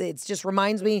it just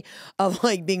reminds me of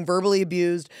like being verbally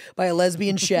abused by a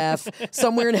lesbian chef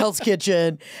somewhere in Hell's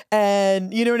Kitchen,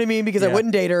 and you know what I mean? Because I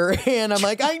wouldn't date her, and I'm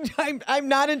like, I'm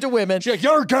not into women. She's like,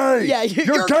 you're gay. Yeah,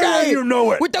 you're gay. And you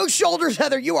know it. With those shoulders,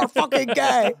 Heather, you are fucking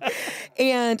gay.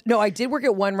 And no, I did work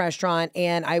at one restaurant,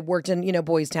 and I worked in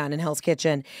Boys Town in Hell's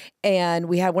Kitchen, and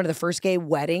we had one of the first gay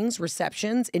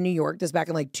receptions in New York. This was back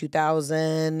in like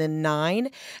 2009,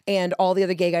 and all the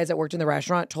other gay guys that worked in the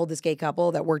restaurant told this gay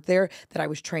couple that worked there that I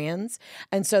was trans.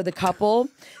 And so the couple,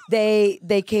 they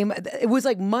came, it was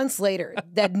like months later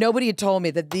that nobody had told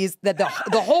me that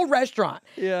the whole restaurant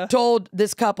told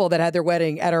this couple that had their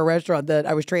wedding at our restaurant that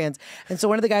I was trans. And so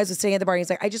one of the guys was sitting at the bar and he's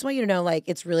like, I just want you to know, like,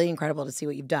 it's really incredible to see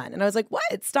what you've done. And I was like,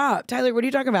 what? Stop. Tyler, what are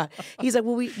you talking about? He's like,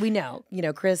 well, we know,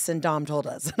 Chris and Dom told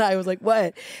us. And I was like,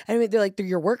 what? And I mean, they're like,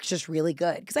 your work's just really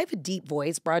good. Because I have a deep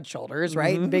voice, broad shoulders,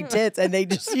 right? And big tits. And I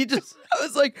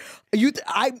was like,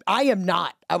 I am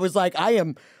not. I was like, I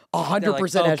am 100%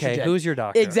 estrogen. Okay, who's your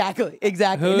doctor? Exactly. Who's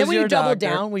and then when you double doctor?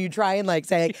 down, when you try and like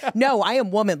say, no, I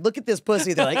am woman. Look at this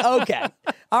pussy. They're like, okay,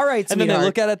 all right, and then they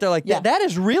look at it. They're like, that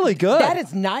is really good. That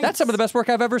is nice. That's some of the best work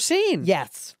I've ever seen.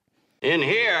 Yes. In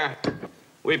here,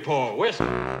 we pour whiskey.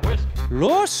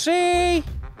 Lucy.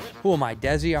 Who am I,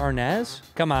 Desi Arnaz?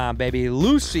 Come on, baby.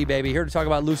 Lucy, baby. Here to talk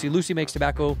about Lucy. Lucy makes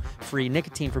tobacco-free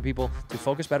nicotine for people to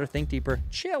focus better, think deeper,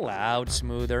 chill out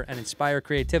smoother, and inspire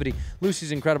creativity.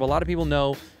 Lucy's incredible. A lot of people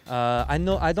know, I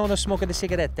don't smoke a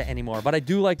cigarette anymore, but I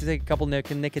do like to take a couple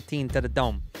nicotine to the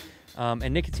dome.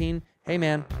 And nicotine, hey,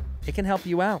 man, it can help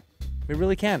you out. It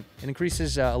really can. It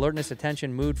increases alertness,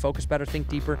 attention, mood, focus better, think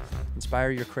deeper,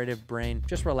 inspire your creative brain.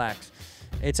 Just relax.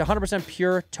 It's 100%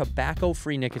 pure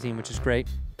tobacco-free nicotine, which is great.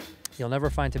 You'll never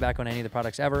find tobacco in any of the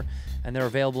products ever, and they're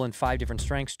available in 5 different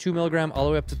strengths, 2 milligram all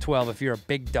the way up to 12 if you're a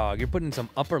big dog. You're putting in some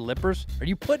upper lippers? Are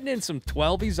you putting in some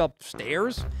 12s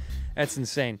upstairs? That's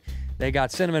insane. They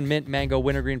got cinnamon, mint, mango,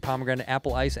 wintergreen, pomegranate,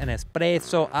 apple ice, and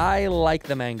espresso. I like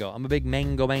the mango. I'm a big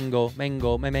mango. I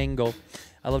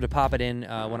love to pop it in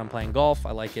when I'm playing golf.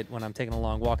 I like it when I'm taking a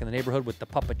long walk in the neighborhood with the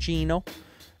puppuccino.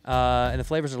 And the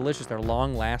flavors are delicious. They're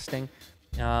long-lasting.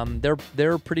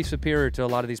 They're pretty superior to a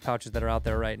lot of these pouches that are out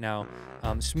there right now.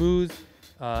 Smooth,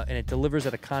 and it delivers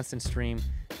at a constant stream,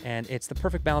 and it's the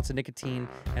perfect balance of nicotine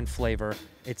and flavor.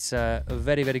 It's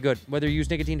very, very good. Whether you use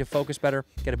nicotine to focus better,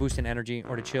 get a boost in energy,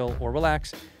 or to chill or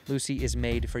relax, Lucy is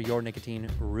made for your nicotine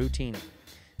routine.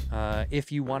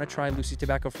 If you want to try Lucy's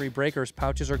tobacco-free breakers,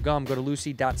 pouches, or gum, go to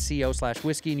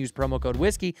lucy.co/whiskey and use promo code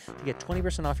whiskey to get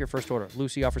 20% off your first order.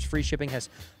 Lucy offers free shipping, has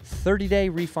 30-day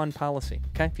refund policy.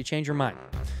 Okay, if you change your mind,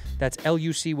 that's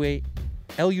LUCY.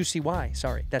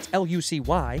 That's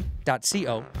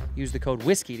LUCY.co. Use the code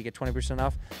whiskey to get 20%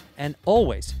 off, and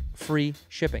always free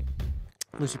shipping.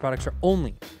 Lucy products are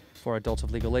only for adults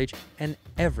of legal age, and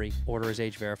every order is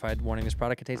age verified. Warning: this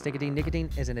product contains nicotine. Nicotine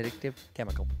is an addictive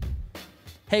chemical.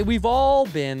 Hey, we've all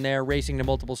been there, racing to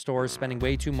multiple stores, spending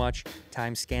way too much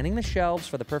time scanning the shelves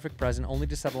for the perfect present, only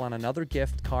to settle on another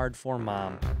gift card for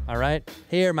mom. All right?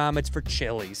 Here, mom, it's for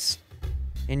Chili's.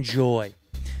 Enjoy.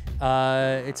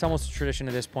 It's almost a tradition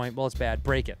at this point. Well, it's bad.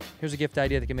 Break it. Here's a gift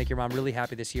idea that can make your mom really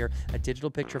happy this year. A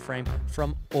digital picture frame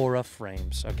from Aura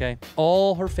Frames, okay?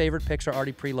 All her favorite pics are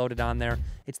already preloaded on there.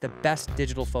 It's the best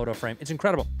digital photo frame. It's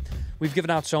incredible. We've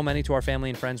given out so many to our family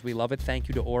and friends. We love it. Thank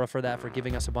you to Aura for that, for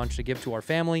giving us a bunch to give to our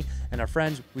family and our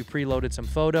friends. We preloaded some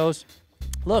photos.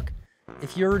 Look,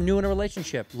 if you're new in a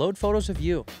relationship, load photos of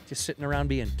you just sitting around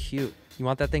being cute. You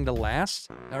want that thing to last,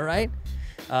 all right?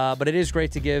 But it is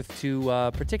great to give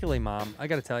to particularly mom, I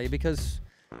got to tell you, because,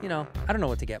 you know, I don't know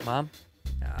what to get mom.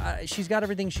 She's got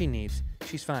everything she needs.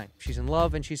 She's fine. She's in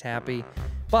love and she's happy.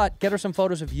 But get her some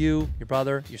photos of you, your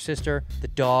brother, your sister, the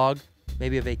dog,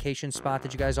 maybe a vacation spot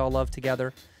that you guys all love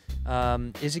together.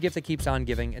 Is a gift that keeps on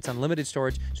giving. It's unlimited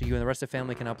storage, so you and the rest of the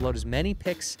family can upload as many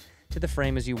pics to the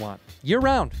frame as you want.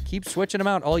 Year-round, keep switching them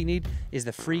out. All you need is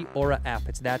the free Aura app.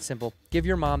 It's that simple. Give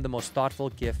your mom the most thoughtful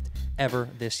gift ever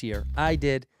this year. I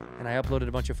did, and I uploaded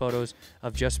a bunch of photos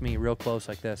of just me real close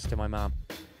like this to my mom,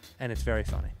 and it's very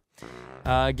funny.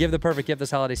 Give the perfect gift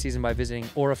this holiday season by visiting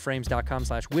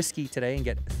auraframes.com/whiskey today and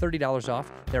get $30 off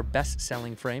their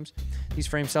best-selling frames. These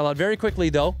frames sell out very quickly,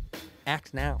 though.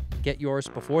 Act now. Get yours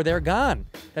before they're gone.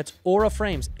 That's Aura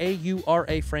Frames,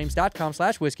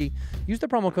 auraframes.com/whiskey. Use the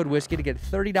promo code whiskey to get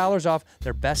 $30 off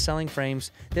their best-selling frames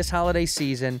this holiday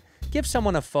season. Give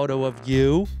someone a photo of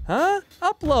you, huh?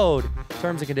 Upload.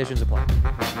 Terms and conditions apply.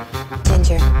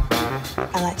 Ginger.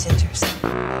 I like gingers.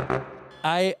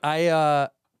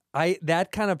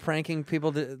 That kind of pranking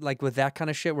people, like with that kind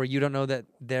of shit where you don't know that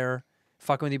they're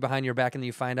fucking with you behind your back and then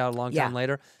you find out a long time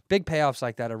later. Big payoffs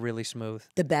like that are really smooth.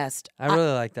 The best. I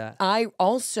really like that. I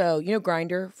also, you know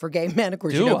Grindr for gay men? Of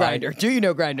course you know Grindr. Do you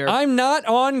know Grindr? I'm not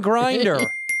on Grindr.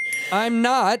 I'm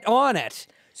not on it.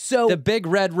 So the big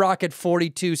red rocket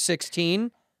 4216.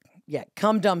 Yeah,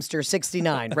 cum dumpster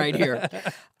 69 right here.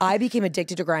 I became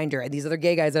addicted to Grindr, and these other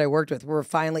gay guys that I worked with were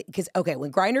finally, because, okay,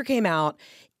 when Grindr came out,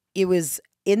 it was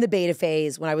in the beta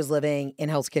phase when I was living in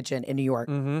Hell's Kitchen in New York.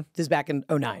 This is back in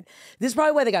 2009. This is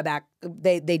probably why they got back.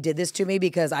 They did this to me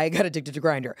because I got addicted to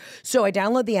Grindr. So I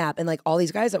download the app, and like all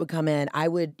these guys that would come in, I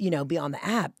would, you know, be on the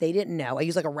app. They didn't know. I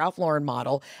use like a Ralph Lauren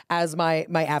model as my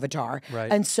avatar.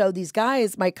 Right. And so these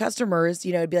guys, my customers,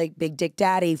 you know, it'd be like Big Dick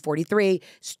Daddy, 43.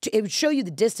 It would show you the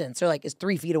distance. They're like, it's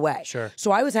 3 feet away. Sure. So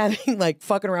I was having like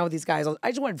fucking around with these guys. I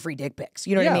just wanted free dick pics.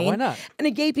 You know what I mean? Why not? And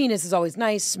a gay penis is always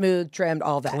nice, smooth, trimmed,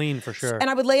 all that. Clean for sure.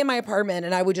 And I would lay in my apartment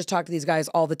and I would just talk to these guys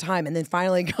all the time. And then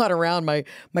finally got around, my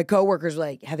coworkers were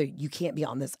like, Heather, you can't be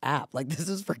on this app. Like, this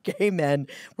is for gay men.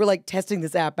 We're like testing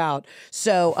this app out.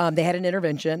 So they had an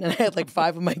intervention, and I had like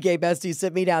 5 of my gay besties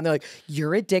sit me down. They're like,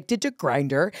 you're addicted to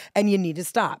Grindr and you need to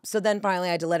stop. So then finally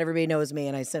I had to let everybody know it was me,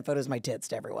 and I sent photos of my tits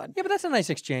to everyone. Yeah, but that's a nice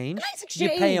exchange. Nice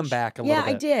exchange. You pay them back a little bit.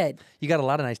 Yeah, I did. You got a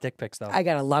lot of nice dick pics, though. I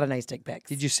got a lot of nice dick pics.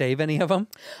 Did you save any of them?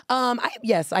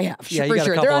 Yes, I have. Yeah, you for got a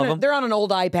sure. couple of them? They're on an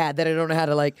old iPad that I don't know how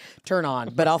to like turn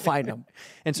on, but I'll find them.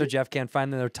 And so Jeff can't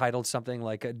find them. They're titled something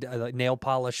like nail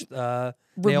polish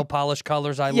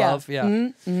colors I love. Yeah.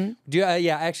 Mm-hmm. Do you,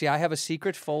 yeah, actually, I have a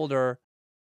secret folder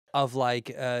of like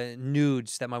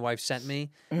nudes that my wife sent me,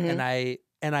 and I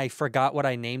forgot what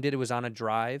I named it. It was on a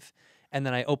drive, and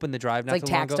then I opened the drive. Not like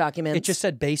too long tax ago. documents. It just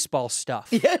said baseball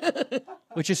stuff,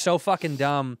 which is so fucking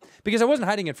dumb because I wasn't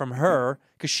hiding it from her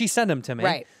because she sent them to me.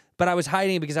 Right. But I was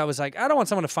hiding it because I was like, I don't want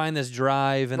someone to find this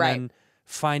drive and then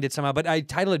find it somehow. But I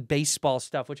titled it baseball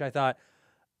stuff, which I thought,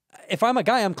 if I'm a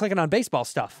guy, I'm clicking on baseball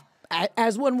stuff.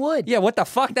 As one would. Yeah, what the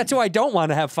fuck? That's who I don't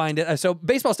want to have find it. So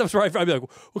baseball stuff's where I'd be like,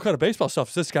 what kind of baseball stuff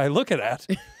is this guy looking at?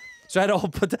 So I had to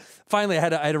all finally I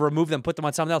had to remove them, put them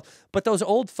on something else. But those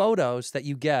old photos that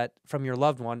you get from your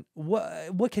loved one,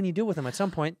 what can you do with them at some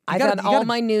point? I found all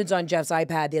my nudes on Jeff's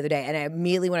iPad the other day, and I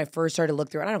immediately, when I first started to look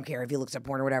through it, I don't care if he looks at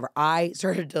porn or whatever, I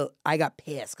got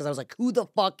pissed because I was like, who the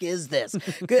fuck is this?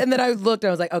 And then I looked and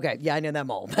I was like, okay, yeah, I know that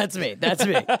mole. That's me. That's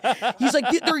me. He's like,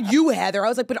 they're you, Heather. I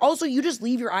was like, but also you just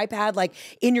leave your iPad like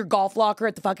in your golf locker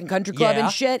at the fucking country club and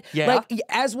shit. Yeah. Like,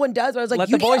 as one does. I was like, let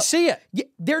the boys see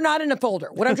it. They're not in a folder.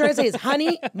 What I'm trying to say is,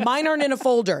 honey, mine aren't in a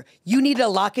folder. You need to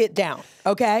lock it down,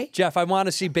 okay? Jeff, I want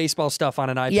to see baseball stuff on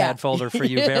an iPad folder for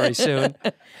you very soon.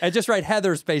 And just write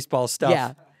Heather's baseball stuff.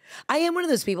 Yeah. I am one of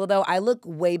those people, though. I look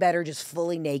way better just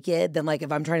fully naked than like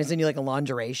if I'm trying to send you like a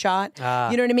lingerie shot. You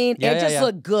know what I mean? Yeah, it just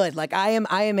look good. Like I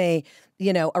am a,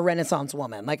 you know, a Renaissance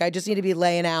woman. Like I just need to be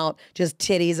laying out, just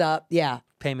titties up. Yeah.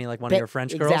 Pay me like one of your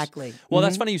French girls. Exactly. Well,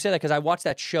 that's funny you say that because I watched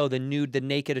that show, the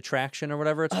Naked Attraction or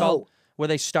whatever it's called, where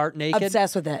they start naked.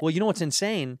 Obsessed with it. Well, you know what's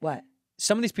insane? What?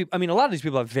 Some of these people, I mean, a lot of these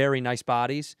people have very nice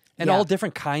bodies and all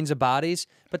different kinds of bodies.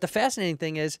 But the fascinating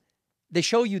thing is they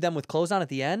show you them with clothes on at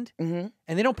the end and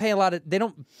they don't they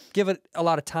don't give it a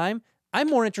lot of time. I'm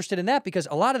more interested in that because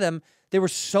a lot of them, they were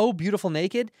so beautiful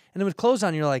naked and then with clothes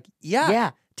on, you're like,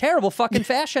 terrible fucking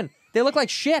fashion. They look like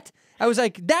shit. I was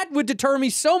like, that would deter me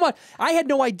so much. I had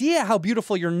no idea how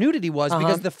beautiful your nudity was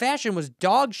because the fashion was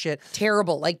dog shit.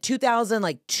 Terrible. Like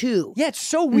 2002. Yeah, it's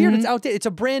so weird. It's outdated. It's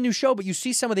a brand new show, but you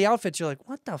see some of the outfits, you're like,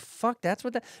 what the fuck? That's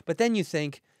what that. But then you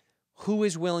think, who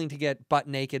is willing to get butt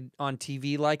naked on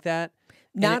TV like that?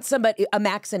 Not somebody, a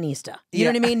Maxinista. You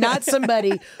know what I mean? Not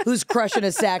somebody who's crushing a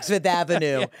Saks Fifth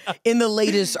Avenue in the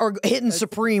latest, or hitting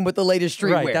Supreme with the latest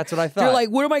streetwear. Right, that's what I thought. They're like,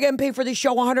 what am I getting paid for this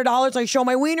show? $100? I show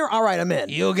my wiener? All right, I'm in.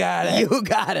 You got it. You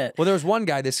got it. Well, there was one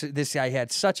guy, this guy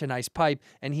had such a nice pipe,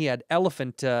 and he had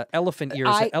elephant ears,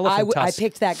 elephant tusks. I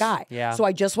picked that guy. Yeah. So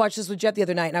I just watched this with Jeff the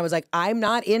other night, and I was like, I'm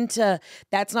not into,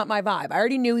 that's not my vibe. I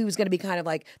already knew he was going to be kind of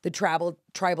like the tribal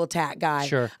tat guy.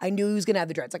 Sure. I knew he was going to have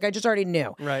the dreads. Like, I just already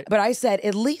knew. Right. But I said,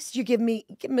 at least you give me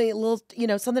a little,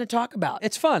 something to talk about.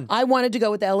 It's fun. I wanted to go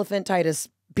with the elephantitis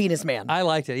penis man. I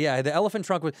liked it. Yeah, the elephant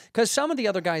trunk was, because some of the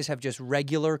other guys have just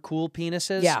regular cool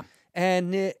penises. Yeah.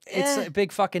 And it's a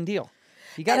big fucking deal.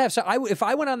 You gotta have some. If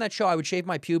I went on that show, I would shave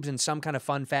my pubes in some kind of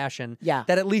fun fashion. Yeah.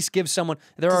 That at least gives someone.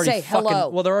 They're To already say fucking. hello.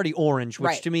 Well, they're already orange, which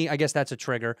Right. to me, I guess that's a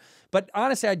trigger. But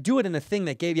honestly, I'd do it in a thing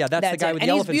that gave. Yeah, that's the guy it. with And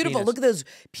the he's elephant beautiful. penis. Look at those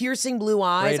piercing blue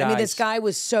eyes. Great I mean, this eyes. guy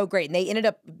was so great, and they ended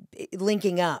up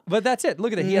linking up. But that's it.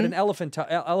 Look at it. He had an elephant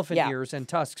Yeah. ears and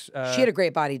tusks. She had a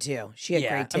great body too. She had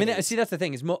great titties. I mean, see, that's the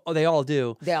thing is they all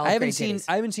do. They all I have haven't great seen. titties.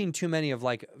 I haven't seen too many of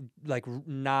like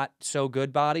not so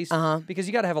good bodies. Because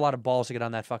you got to have a lot of balls to get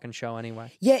on that fucking show anyway.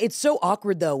 Yeah, it's so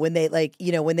awkward though when they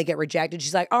when they get rejected.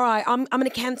 She's like, "All right, I'm gonna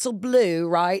cancel Blue,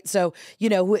 right?" So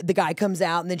the guy comes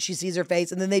out and then she sees her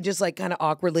face and then they just like kind of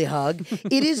awkwardly hug.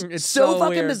 It is It's so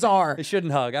fucking weird. bizarre. They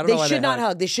shouldn't hug. I don't know They why should not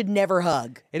hug. They should never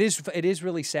hug. It is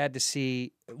really sad to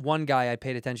see one guy I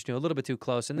paid attention to a little bit too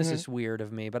close, and this is weird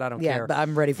of me, but I don't Yeah, care. but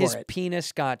I'm ready for his it.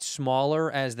 penis got smaller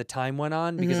as the time went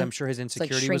on because I'm sure his like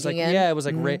insecurity was like, shrinking in. yeah, it was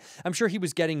like, I'm sure he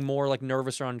was getting more like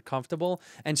nervous or uncomfortable,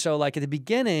 and so like at the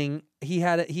beginning he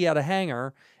had a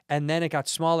hanger. And then it got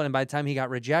smaller, and by the time he got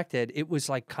rejected, it was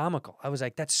like comical. I was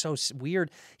like, "That's so weird."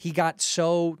 He got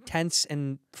so tense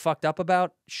and fucked up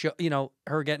about,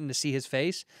 her getting to see his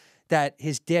face, that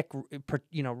his dick,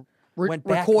 went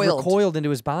back, recoiled into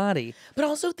his body. But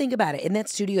also think about it. In that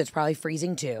studio, it's probably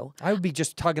freezing too. I would be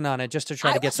just tugging on it just to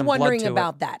try to get some I was blood wondering to it.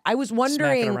 about that. I was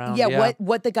wondering, around,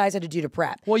 what the guys had to do to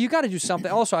prep. Well, you got to do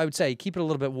something. Also, I would say keep it a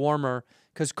little bit warmer.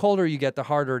 Because colder you get, the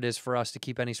harder it is for us to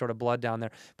keep any sort of blood down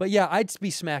there. But yeah, I'd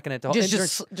be smacking it the whole Just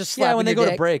yeah, slapping when they your go to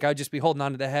dick. break, I'd just be holding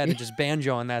onto the head and just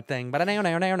banjoing that thing. But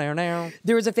now.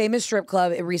 There was a famous strip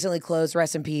club. It recently closed.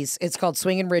 Rest in peace. It's called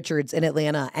Swingin' Richards in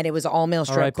Atlanta, and it was an all-male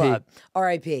strip R.I.P.. club.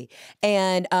 R.I.P.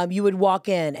 And you would walk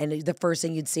in, and the first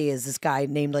thing you'd see is this guy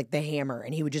named like the Hammer,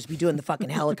 and he would just be doing the fucking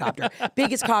helicopter.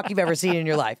 Biggest cock you've ever seen in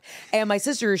your life. And my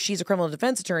sister, she's a criminal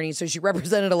defense attorney, so she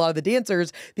represented a lot of the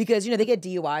dancers because they get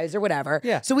DUIs or whatever.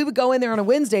 Yeah. So we would go in there on a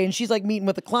Wednesday, and she's like meeting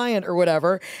with a client or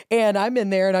whatever, and I'm in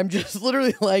there, and I'm just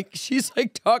literally like, she's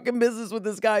like talking business with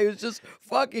this guy who's just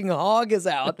fucking hog is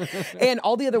out, and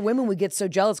all the other women would get so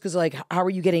jealous because like, how are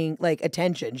you getting like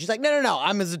attention? She's like, no,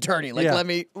 I'm his attorney, like let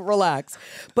me relax.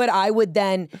 But I would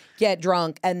then get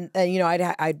drunk, and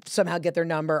I'd somehow get their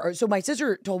number. So my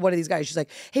sister told one of these guys, she's like,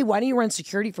 hey, why don't you run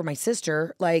security for my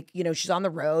sister? Like, she's on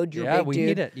the road. You're a big we dude.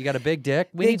 need it. You got a big dick.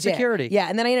 We Big need dick. security. Yeah,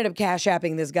 and then I ended up cash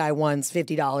apping this guy once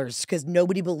 $50 because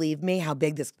nobody believed me how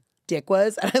big this dick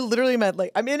was. And I literally meant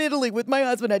like, I'm in Italy with my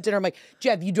husband at dinner. I'm like,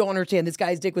 Jeff, you don't understand. This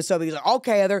guy's dick was so big. He's like,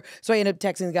 okay, Heather. So I ended up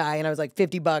texting the guy and I was like,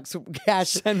 $50 cash.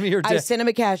 Send me your I dick. sent him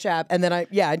a cash app. And then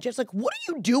Jeff's like, what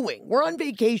are you doing? We're on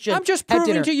vacation. I'm just at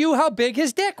proving dinner. to you how big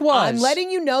his dick was. I'm letting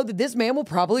you know that this man will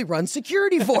probably run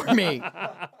security for me.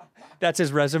 That's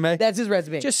his resume? That's his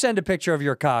resume. Just send a picture of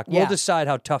your cock. Yeah. We'll decide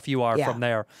how tough you are Yeah. from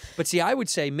there. But see, I would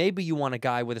say maybe you want a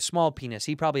guy with a small penis.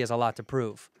 He probably has a lot to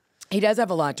prove. He does have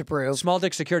a lot to prove. Small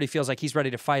dick security feels like he's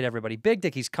ready to fight everybody. Big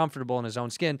dick, he's comfortable in his own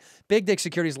skin. Big dick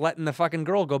security's letting the fucking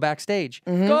girl go backstage.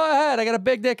 Mm-hmm. Go ahead, I got a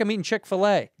big dick. I'm eating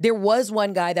Chick-fil-A. There was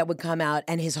one guy that would come out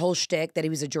and his whole shtick that he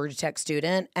was a Georgia Tech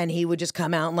student and he would just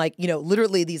come out and like,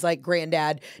 literally these like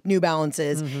granddad New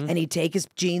Balances and he'd take his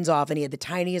jeans off and he had the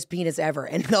tiniest penis ever.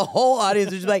 And the whole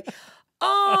audience was just like,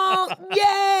 oh,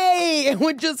 yay! And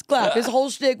would just clap. His whole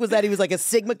shtick was that he was like a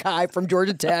Sigma Chi from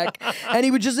Georgia Tech. And he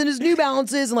would just in his New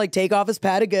Balances and like take off his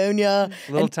Patagonia.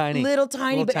 Little tiny. Little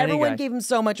tiny. Little But tiny everyone guy. gave him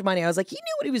so much money. I was like, he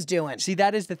knew what he was doing. See,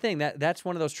 that is the thing. That's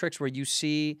one of those tricks where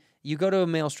you go to a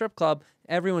male strip club,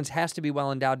 everyone's has to be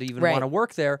well endowed to even Right. want to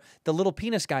work there. The little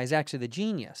penis guy is actually the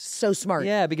genius. So smart.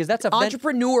 Yeah, because that's a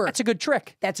Entrepreneur. That's a good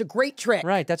trick. That's a great trick.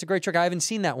 Right, that's a great trick. I haven't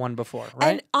seen that one before, right?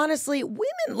 And honestly, women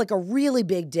like a really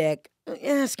big dick.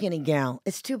 skinny gal.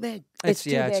 It's too big. It's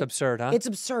too yeah, big. it's absurd, huh? It's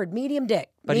absurd. Medium dick.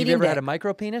 But have you Medium ever dick. had a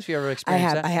micro penis? Have you ever I experienced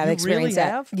have. that? I have you experienced really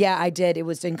that. have? Yeah, I did. It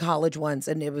was in college once,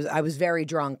 and I was very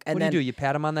drunk. And What then do? You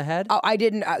pat him on the head? Oh, I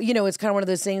didn't. It's kind of one of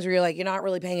those things where you're like, you're not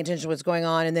really paying attention to what's going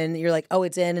on, and then you're like, oh,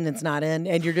 it's in, and it's not in,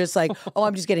 and you're just like, oh,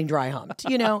 I'm just getting dry humped,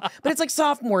 But it's like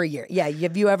sophomore year. Yeah,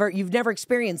 you've never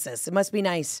experienced this? It must be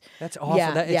nice. That's awful.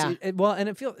 Yeah, Well, and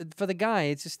it feels for the guy,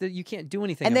 it's just that you can't do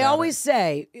anything. And they about always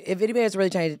say, if anybody has a really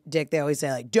tiny dick, they always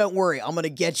say like, "Don't worry, I'm gonna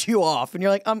get you off," and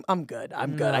you're like, "I'm good.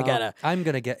 I'm good. I gotta. I'm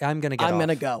gonna get. I'm gonna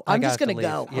go. I'm just gonna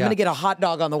go. I'm gonna get a hot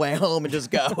dog on the way home and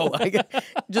just go.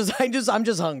 I'm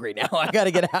just hungry now. I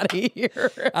gotta get out of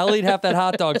here. I'll eat half that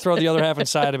hot dog, throw the other half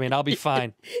inside of me, and I'll be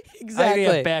fine. Exactly.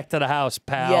 I get back to the house,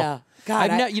 pal. Yeah.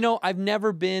 God, I've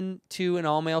never been to an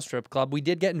all-male strip club. We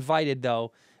did get invited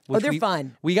though. They're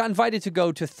fun. We got invited to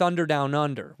go to Thunder Down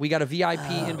Under. We got a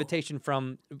VIP invitation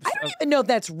from. I don't even know if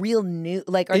that's real nude.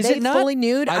 Like, are Is they it not? fully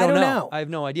nude? I don't know. I have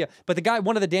no idea. But the guy,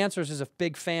 one of the dancers, is a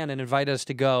big fan and invited us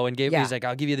to go and gave. Yeah. He's like,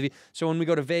 "I'll give you the." So when we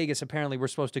go to Vegas, apparently we're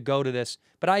supposed to go to this.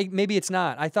 But maybe it's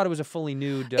not. I thought it was a fully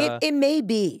nude. It may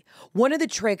be. One of the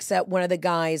tricks that one of the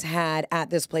guys had at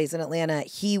this place in Atlanta,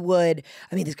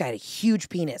 this guy had a huge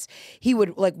penis. He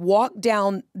would like walk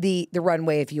down the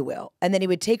runway, if you will, and then he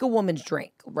would take a woman's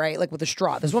drink, right? Like with a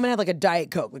straw. This woman had like a Diet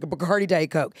Coke, like a Bacardi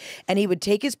Diet Coke. And he would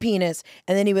take his penis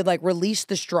and then he would like release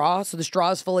the straw. So the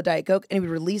straw is full of Diet Coke and he would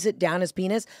release it down his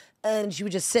penis. And she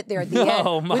would just sit there at the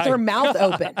end with her mouth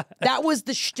open. That was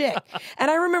the shtick. And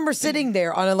I remember sitting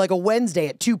there on a Wednesday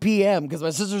at 2 p.m. because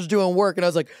my sister's doing work. And I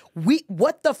was like,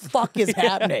 what the fuck is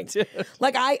happening?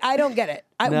 Like, I don't get it.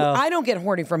 I don't get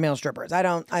horny from male strippers. I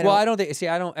don't.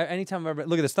 Anytime I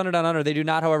look at this Thunder Down Under, they do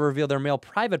not, however, reveal their male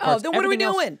private parts. Oh, then what are we Everything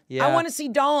else- doing? Yeah. I want to see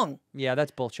dong. Yeah,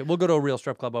 that's bullshit. We'll go to a real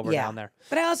strip club over down there.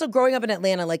 But I also, growing up in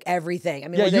Atlanta, like everything. I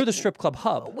mean, Yeah, you're the strip club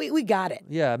hub. We got it.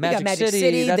 Yeah, We got Magic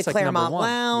City, that's the like number Claremont one.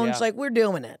 Lounge. Yeah. Like, we're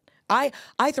doing it. I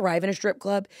thrive in a strip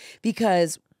club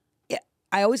because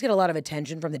I always get a lot of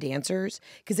attention from the dancers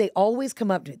because they always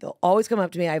come up to me. They'll always come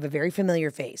up to me. I have a very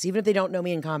familiar face, even if they don't know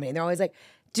me in comedy. And they're always like,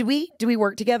 do we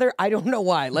work together? I don't know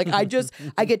why. Like, I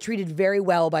get treated very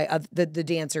well by the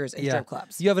dancers in strip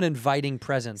clubs. You have an inviting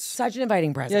presence. Such an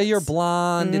inviting presence. Yeah, you're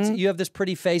blonde. You have this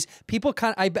pretty face. People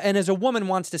and as a woman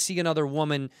wants to see another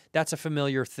woman, that's a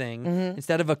familiar thing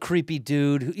instead of a creepy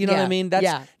dude. You know what I mean?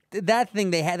 That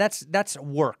thing they had. That's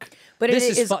work. But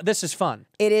this is fun.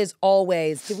 It is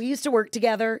always. We used to work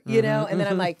together, And then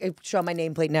I'm like, I show my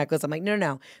nameplate necklace. I'm like,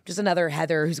 no, just another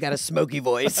Heather who's got a smoky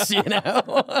voice. Did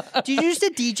you used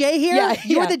to DJ here? Yeah,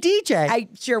 you were the DJ. I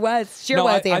sure was.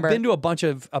 I've Amber. been to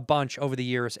a bunch over the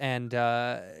years, and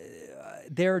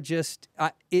they're just.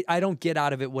 I don't get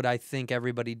out of it what I think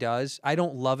everybody does. I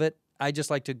don't love it. I just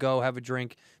like to go have a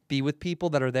drink, be with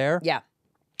people that are there. Yeah.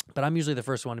 But I'm usually the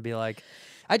first one to be like,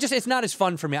 it's not as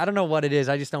fun for me. I don't know what it is.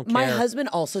 I just don't care. My husband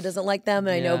also doesn't like them,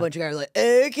 and I know a bunch of guys are like,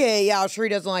 okay, yeah, I'm sure he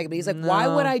doesn't like it. But he's like, why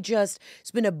would I just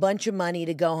spend a bunch of money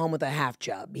to go home with a half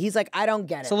chub? He's like, I don't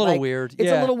get it. It's a little weird. It's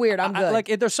a little weird. I'm good.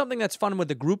 If there's something that's fun with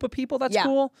a group of people, that's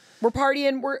cool. We're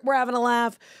partying. We're having a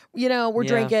laugh. We're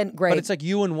drinking. Great. But it's like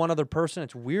you and one other person.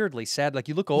 It's weirdly sad. Like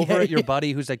you look over at your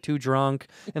buddy who's like too drunk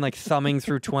and like thumbing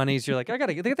through 20s. You're like, I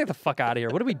gotta get the fuck out of here.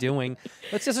 What are we doing?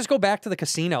 Let's just go back to the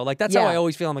casino. Like that's how I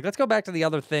always feel. I'm like, let's go back to the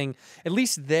other thing. At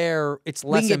least there, it's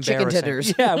less embarrassing.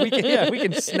 Chicken tenders. we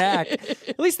can snack.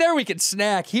 At least there we can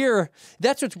snack. Here,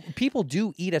 that's what people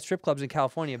do eat at strip clubs in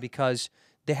California because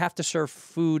they have to serve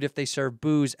food if they serve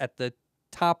booze at the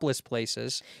topless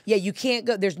places. Yeah, you can't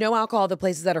go. There's no alcohol at the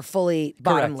places that are fully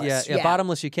bottomless. Yeah,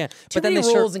 bottomless you can't. Too many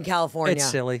rules in California. It's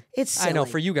silly. It's silly. I know.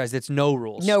 For you guys, it's no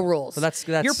rules. No rules. So that's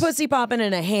you're pussy popping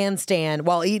in a handstand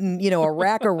while eating, a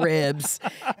rack of ribs,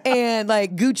 and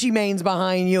like Gucci Mane's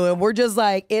behind you, and we're just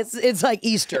like it's like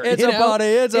Easter. It's a party.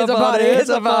 It's a party. It's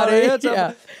a party.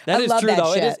 Yeah. That is true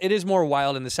though. Shit. It is more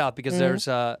wild in the South because there's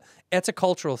it's a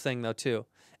cultural thing though too.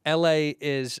 LA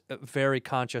is very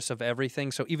conscious of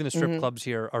everything. So even the strip clubs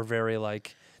here are very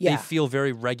they feel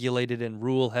very regulated and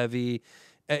rule heavy.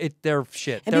 They're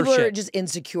shit. And people are just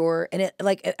insecure. And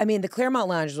the Claremont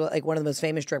Lounge is like one of the most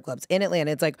famous strip clubs in Atlanta.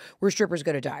 It's like where strippers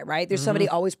go to die, right? There's somebody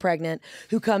always pregnant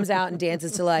who comes out and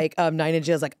dances to like 9 Inch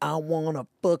Nails, like, I wanna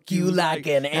fuck you like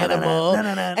an animal.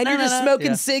 And you're just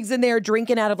smoking cigs in there,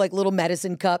 drinking out of like little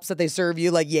medicine cups that they serve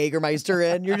you like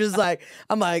Jägermeister in. You're just like,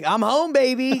 I'm home,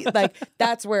 baby. Like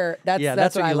that's what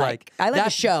I like. I like the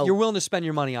show. You're willing to spend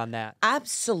your money on that.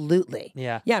 Absolutely.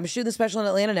 Yeah. Yeah, I'm shooting the special in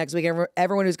Atlanta next week.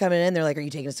 Everyone who's coming in, they're like, are you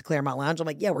taking taking us to Claremont Lounge. I'm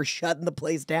like, yeah, we're shutting the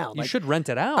place down. You Like, should rent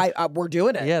it out. we're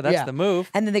doing it. Yeah, that's the move.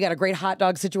 And then they got a great hot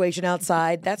dog situation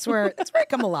outside. That's where I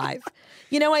come alive.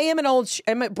 You know,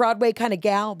 I'm a Broadway kind of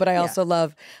gal, but I also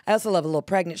love a little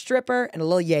pregnant stripper and a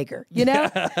little Jaeger. You know,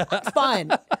 I'm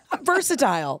fun. I'm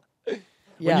versatile.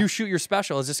 When you shoot your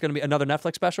special, is this going to be another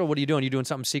Netflix special? What are you doing? You doing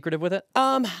something secretive with it?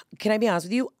 Can I be honest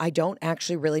with you? I don't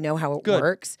actually really know how it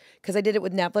works because I did it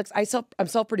with Netflix. I'm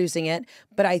self-producing it,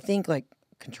 but I think like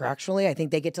contractually, I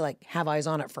think they get to like have eyes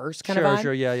on it first kind of vibe.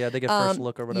 Sure, yeah. They get first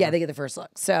look or whatever. Yeah, they get the first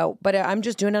look. So, but I'm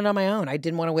just doing it on my own. I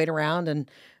didn't want to wait around, and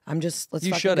I'm just let's.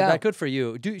 You fucking should go. have. Good for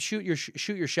you. Shoot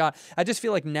your shot. I just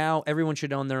feel like now everyone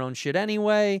should own their own shit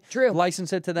anyway. True.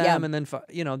 License it to them, and then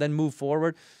then move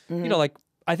forward. You know, like.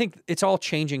 I think it's all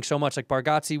changing so much. Like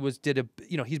Bargatze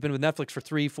he's been with Netflix for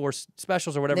 3-4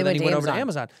 specials or whatever. Then he went over to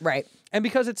Amazon. Right. And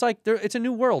because it's like it's a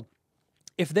new world.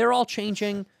 If they're all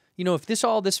changing, if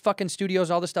this fucking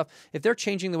studios, all this stuff, if they're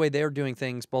changing the way they're doing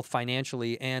things, both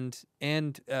financially and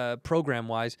program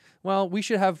wise, well, we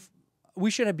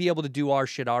should be able to do our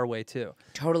shit our way too.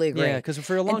 Totally agree. Yeah, because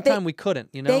for a long time we couldn't.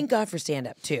 Thank God for stand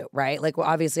up too, right? Like, well,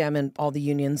 obviously I'm in all the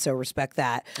unions, so respect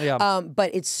that. Yeah.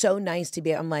 But it's so nice to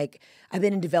be. I'm like, I've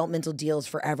been in developmental deals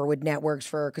forever with networks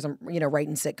because I'm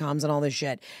writing sitcoms and all this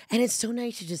shit, and it's so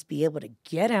nice to just be able to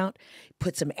get out,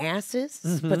 put some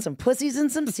asses, put some pussies in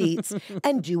some seats,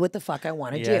 and do what the fuck I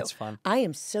want to do. Yeah, it's fun. I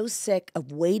am so sick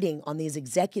of waiting on these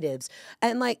executives,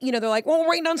 and like they're like, well,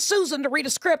 we're waiting on Susan to read a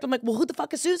script. I'm like, well, who the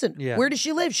fuck is Susan? Yeah. Where does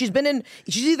she live? She's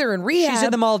either in rehab. She's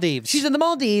in the Maldives. She's in the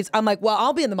Maldives. I'm like, well,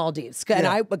 I'll be in the Maldives,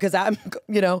 and because I'm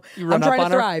I'm trying to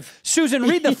thrive. Susan,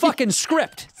 read the fucking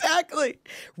script. Exactly.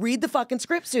 Read the fucking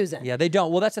script, Susan. Yeah, they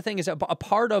don't. Well, that's the thing is a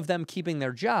part of them keeping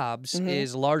their jobs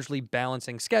is largely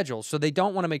balancing schedules. So they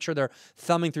don't want to make sure they're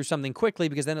thumbing through something quickly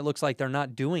because then it looks like they're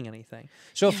not doing anything.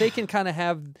 So if they can kind of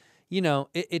have,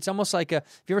 it's almost like have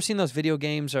you ever seen those video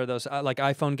games or those like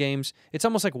iPhone games? It's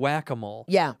almost like whack-a-mole.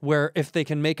 Yeah. Where if they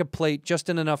can make a plate just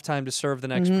in enough time to serve the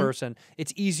next person,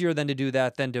 it's easier than to do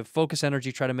that than to focus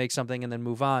energy, try to make something, and then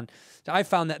move on. So I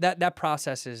found that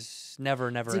process is never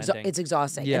ending. It's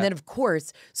exhausting. Yeah. And then of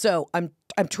course, so I'm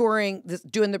touring,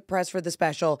 doing the press for the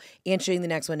special and shooting the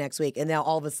next one next week. And now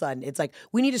all of a sudden it's like,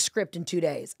 we need a script in 2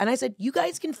 days. And I said, you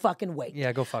guys can fucking wait.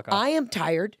 Yeah, go fuck off. I am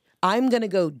tired. I'm going to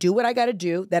go do what I got to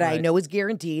do that I know is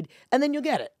guaranteed. And then you'll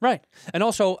get it. Right. And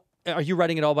also, are you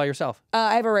writing it all by yourself?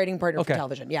 I have a writing partner for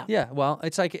television. Yeah. Yeah. Well,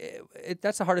 it's like,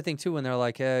 that's the harder thing too when they're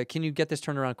like, can you get this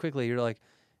turned around quickly? You're like,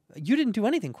 you didn't do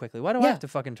anything quickly. Why do I have to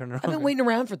fucking turn it around? I've been waiting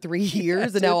around for 3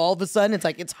 years, and now all of a sudden it's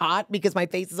like it's hot because my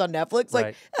face is on Netflix.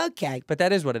 Like, okay, but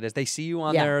that is what it is. They see you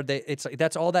on there. It's like,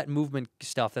 that's all that movement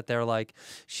stuff that they're like,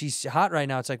 she's hot right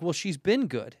now. It's like, well, she's been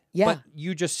good. Yeah. But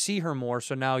you just see her more,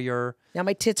 so now now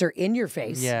my tits are in your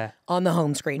face. Yeah. On the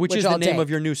home screen, which is the name of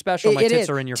your new special. My tits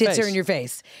are in your face. Tits are in your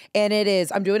face, and it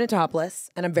is. I'm doing it topless,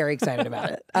 and I'm very excited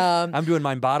about it. I'm doing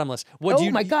mine bottomless.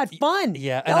 My god, fun!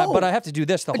 Yeah, and but I have to do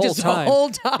this the whole time. The whole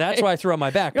time. That's why I threw out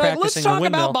my back. You're like, practicing let's talk a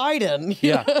windmill. about Biden.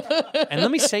 Yeah, and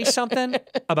let me say something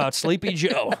about Sleepy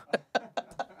Joe.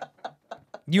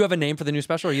 You have a name for the new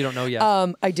special, or you don't know yet?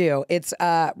 I do. It's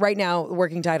right now. The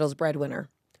working title is Breadwinner.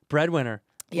 Breadwinner.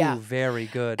 Yeah. Ooh, very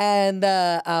good. And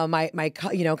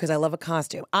because I love a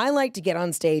costume. I like to get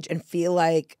on stage and feel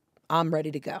like I'm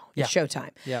ready to go. Yeah. It's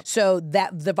showtime. Yeah. So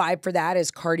the vibe for that is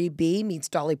Cardi B meets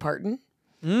Dolly Parton.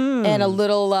 And a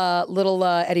little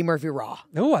Eddie Murphy Raw.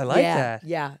 Oh, I like that.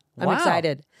 Yeah. I'm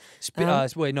excited.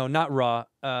 Wait, no, not Raw.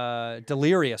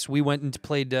 Delirious. We went and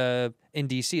played in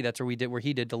DC. That's where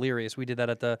he did Delirious. We did that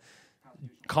at the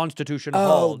Constitution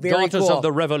Hall. Very Daughters cool. of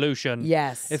the Revolution.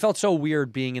 Yes. It felt so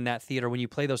weird being in that theater when you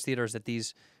play those theaters that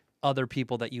these other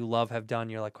people that you love have done.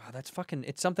 You're like, wow, that's fucking,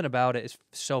 it's something about it is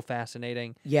so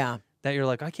fascinating. Yeah. That you're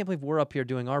like, I can't believe we're up here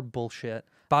doing our bullshit.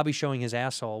 Bobby showing his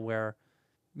asshole where,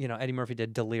 Eddie Murphy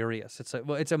did Delirious. It's like,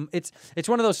 well, it's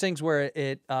one of those things where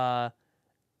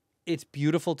it's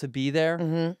beautiful to be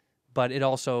there, but it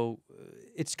also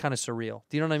it's kind of surreal.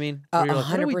 Do you know what I mean? Where you're like,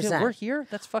 what are we doing? 100%. We're here?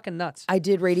 That's fucking nuts. I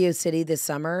did Radio City this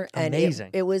summer, and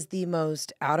it was the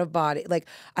most out of body. Like,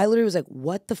 I literally was like,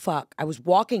 what the fuck? I was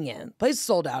walking in, place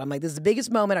sold out. I'm like, this is the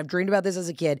biggest moment. I've dreamed about this as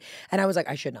a kid. And I was like,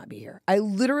 I should not be here. I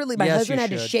literally, my husband had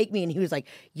to shake me, and he was like,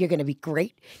 you're going to be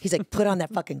great. He's like, put on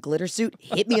that fucking glitter suit,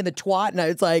 hit me in the twat. And I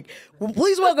was like, well,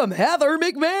 please welcome Heather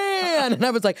McMahan. And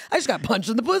I was like, I just got punched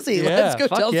in the pussy. Yeah, Let's go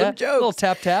tell some jokes. Little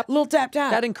tap tap. Little tap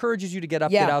tap. That encourages encourages you to get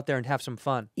out there and have some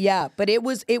fun. Yeah, but it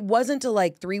wasn't until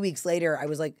like 3 weeks later. I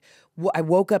was like, I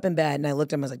woke up in bed and I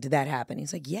looked at him. I was like, "Did that happen?"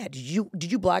 He's like, "Yeah." Did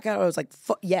you black out? I was like,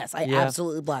 "Yes, I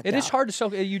absolutely blacked out." It is hard to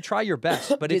soak. You try your best,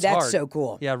 but Dude, it's hard. that's so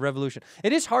cool. Yeah, revolution.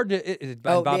 It is hard to.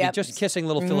 Bobby, just kissing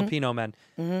little Filipino men.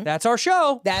 That's our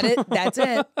show. That's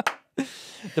it.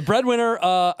 The Breadwinner,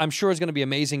 I'm sure is going to be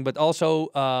amazing, but also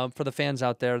for the fans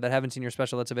out there that haven't seen your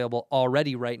special, that's available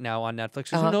already right now on Netflix.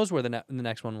 Who knows where the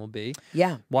next one will be?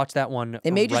 Yeah, watch that one.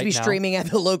 It may just be streaming at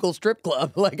the local strip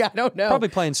club. Like, I don't know. Probably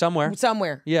playing somewhere.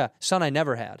 Somewhere. Yeah, Son I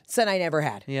Never Had. Son I Never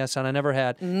Had. Yeah, Son I Never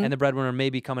Had. And The Breadwinner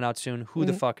may be coming out soon. Who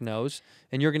the fuck knows?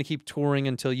 And you're going to keep touring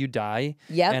until you die.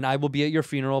 Yep. And I will be at your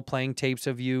funeral playing tapes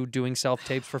of you doing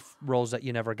self-tapes for roles that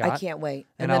you never got. I can't wait.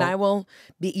 And then I will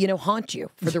be, haunt you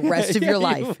for the rest of your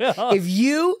life. If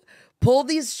you pull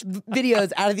these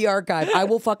videos out of the archive, I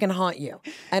will fucking haunt you.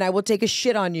 And I will take a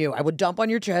shit on you. I will dump on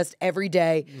your chest every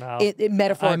day. No. It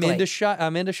metaphorically.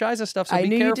 I'm into Shiza stuff, so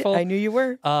be careful. I knew you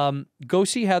were. Go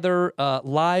see Heather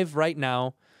live right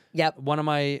now. Yep. One of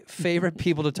my favorite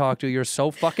people to talk to. You're so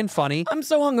fucking funny. I'm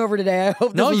so hungover today. I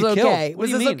hope this was okay.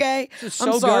 Was this okay?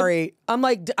 I'm sorry. I'm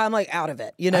like out of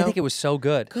it, I think it was so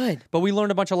good. Good. But we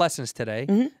learned a bunch of lessons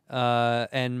today.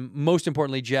 And most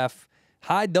importantly, Jeff,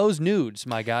 hide those nudes,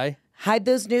 my guy. Hide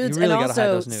those nudes, you really and gotta hide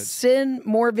also those nudes. send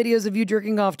more videos of you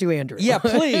jerking off to Andrew. Yeah,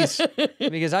 please.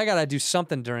 Because I got to do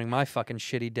something during my fucking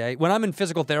shitty day. When I'm in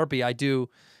physical therapy, I do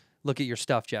look at your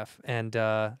stuff, Jeff. And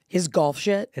his golf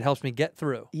shit. It helps me get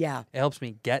through. Yeah. It helps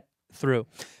me get through.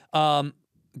 What's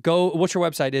your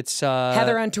website? It's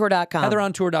HeatherOnTour.com.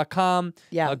 HeatherOnTour.com.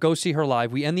 Yeah. Go see her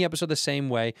live. We end the episode the same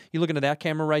way. You look into that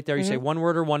camera right there. You say one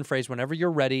word or one phrase whenever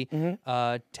you're ready.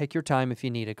 Take your time if you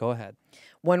need it. Go ahead.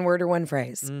 One word or one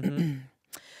phrase.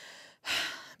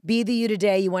 Be the you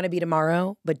today you want to be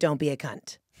tomorrow, but don't be a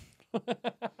cunt.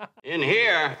 In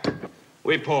here,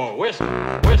 we pour whisk,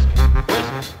 whisk,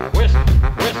 whisk, whisk,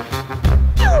 whisk.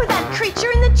 You were that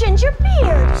creature in the ginger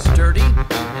beard. Sturdy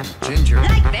and ginger.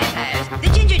 Like vampires, the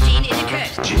ginger gene is a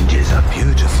curse. Gingers are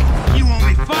beautiful. You owe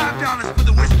me $5 for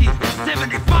the whiskey and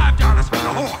 $75 for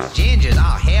the horse. Gingers?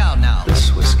 Oh, hell no.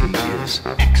 This whiskey is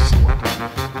excellent.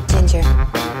 Ginger.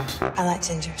 I like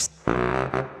gingers.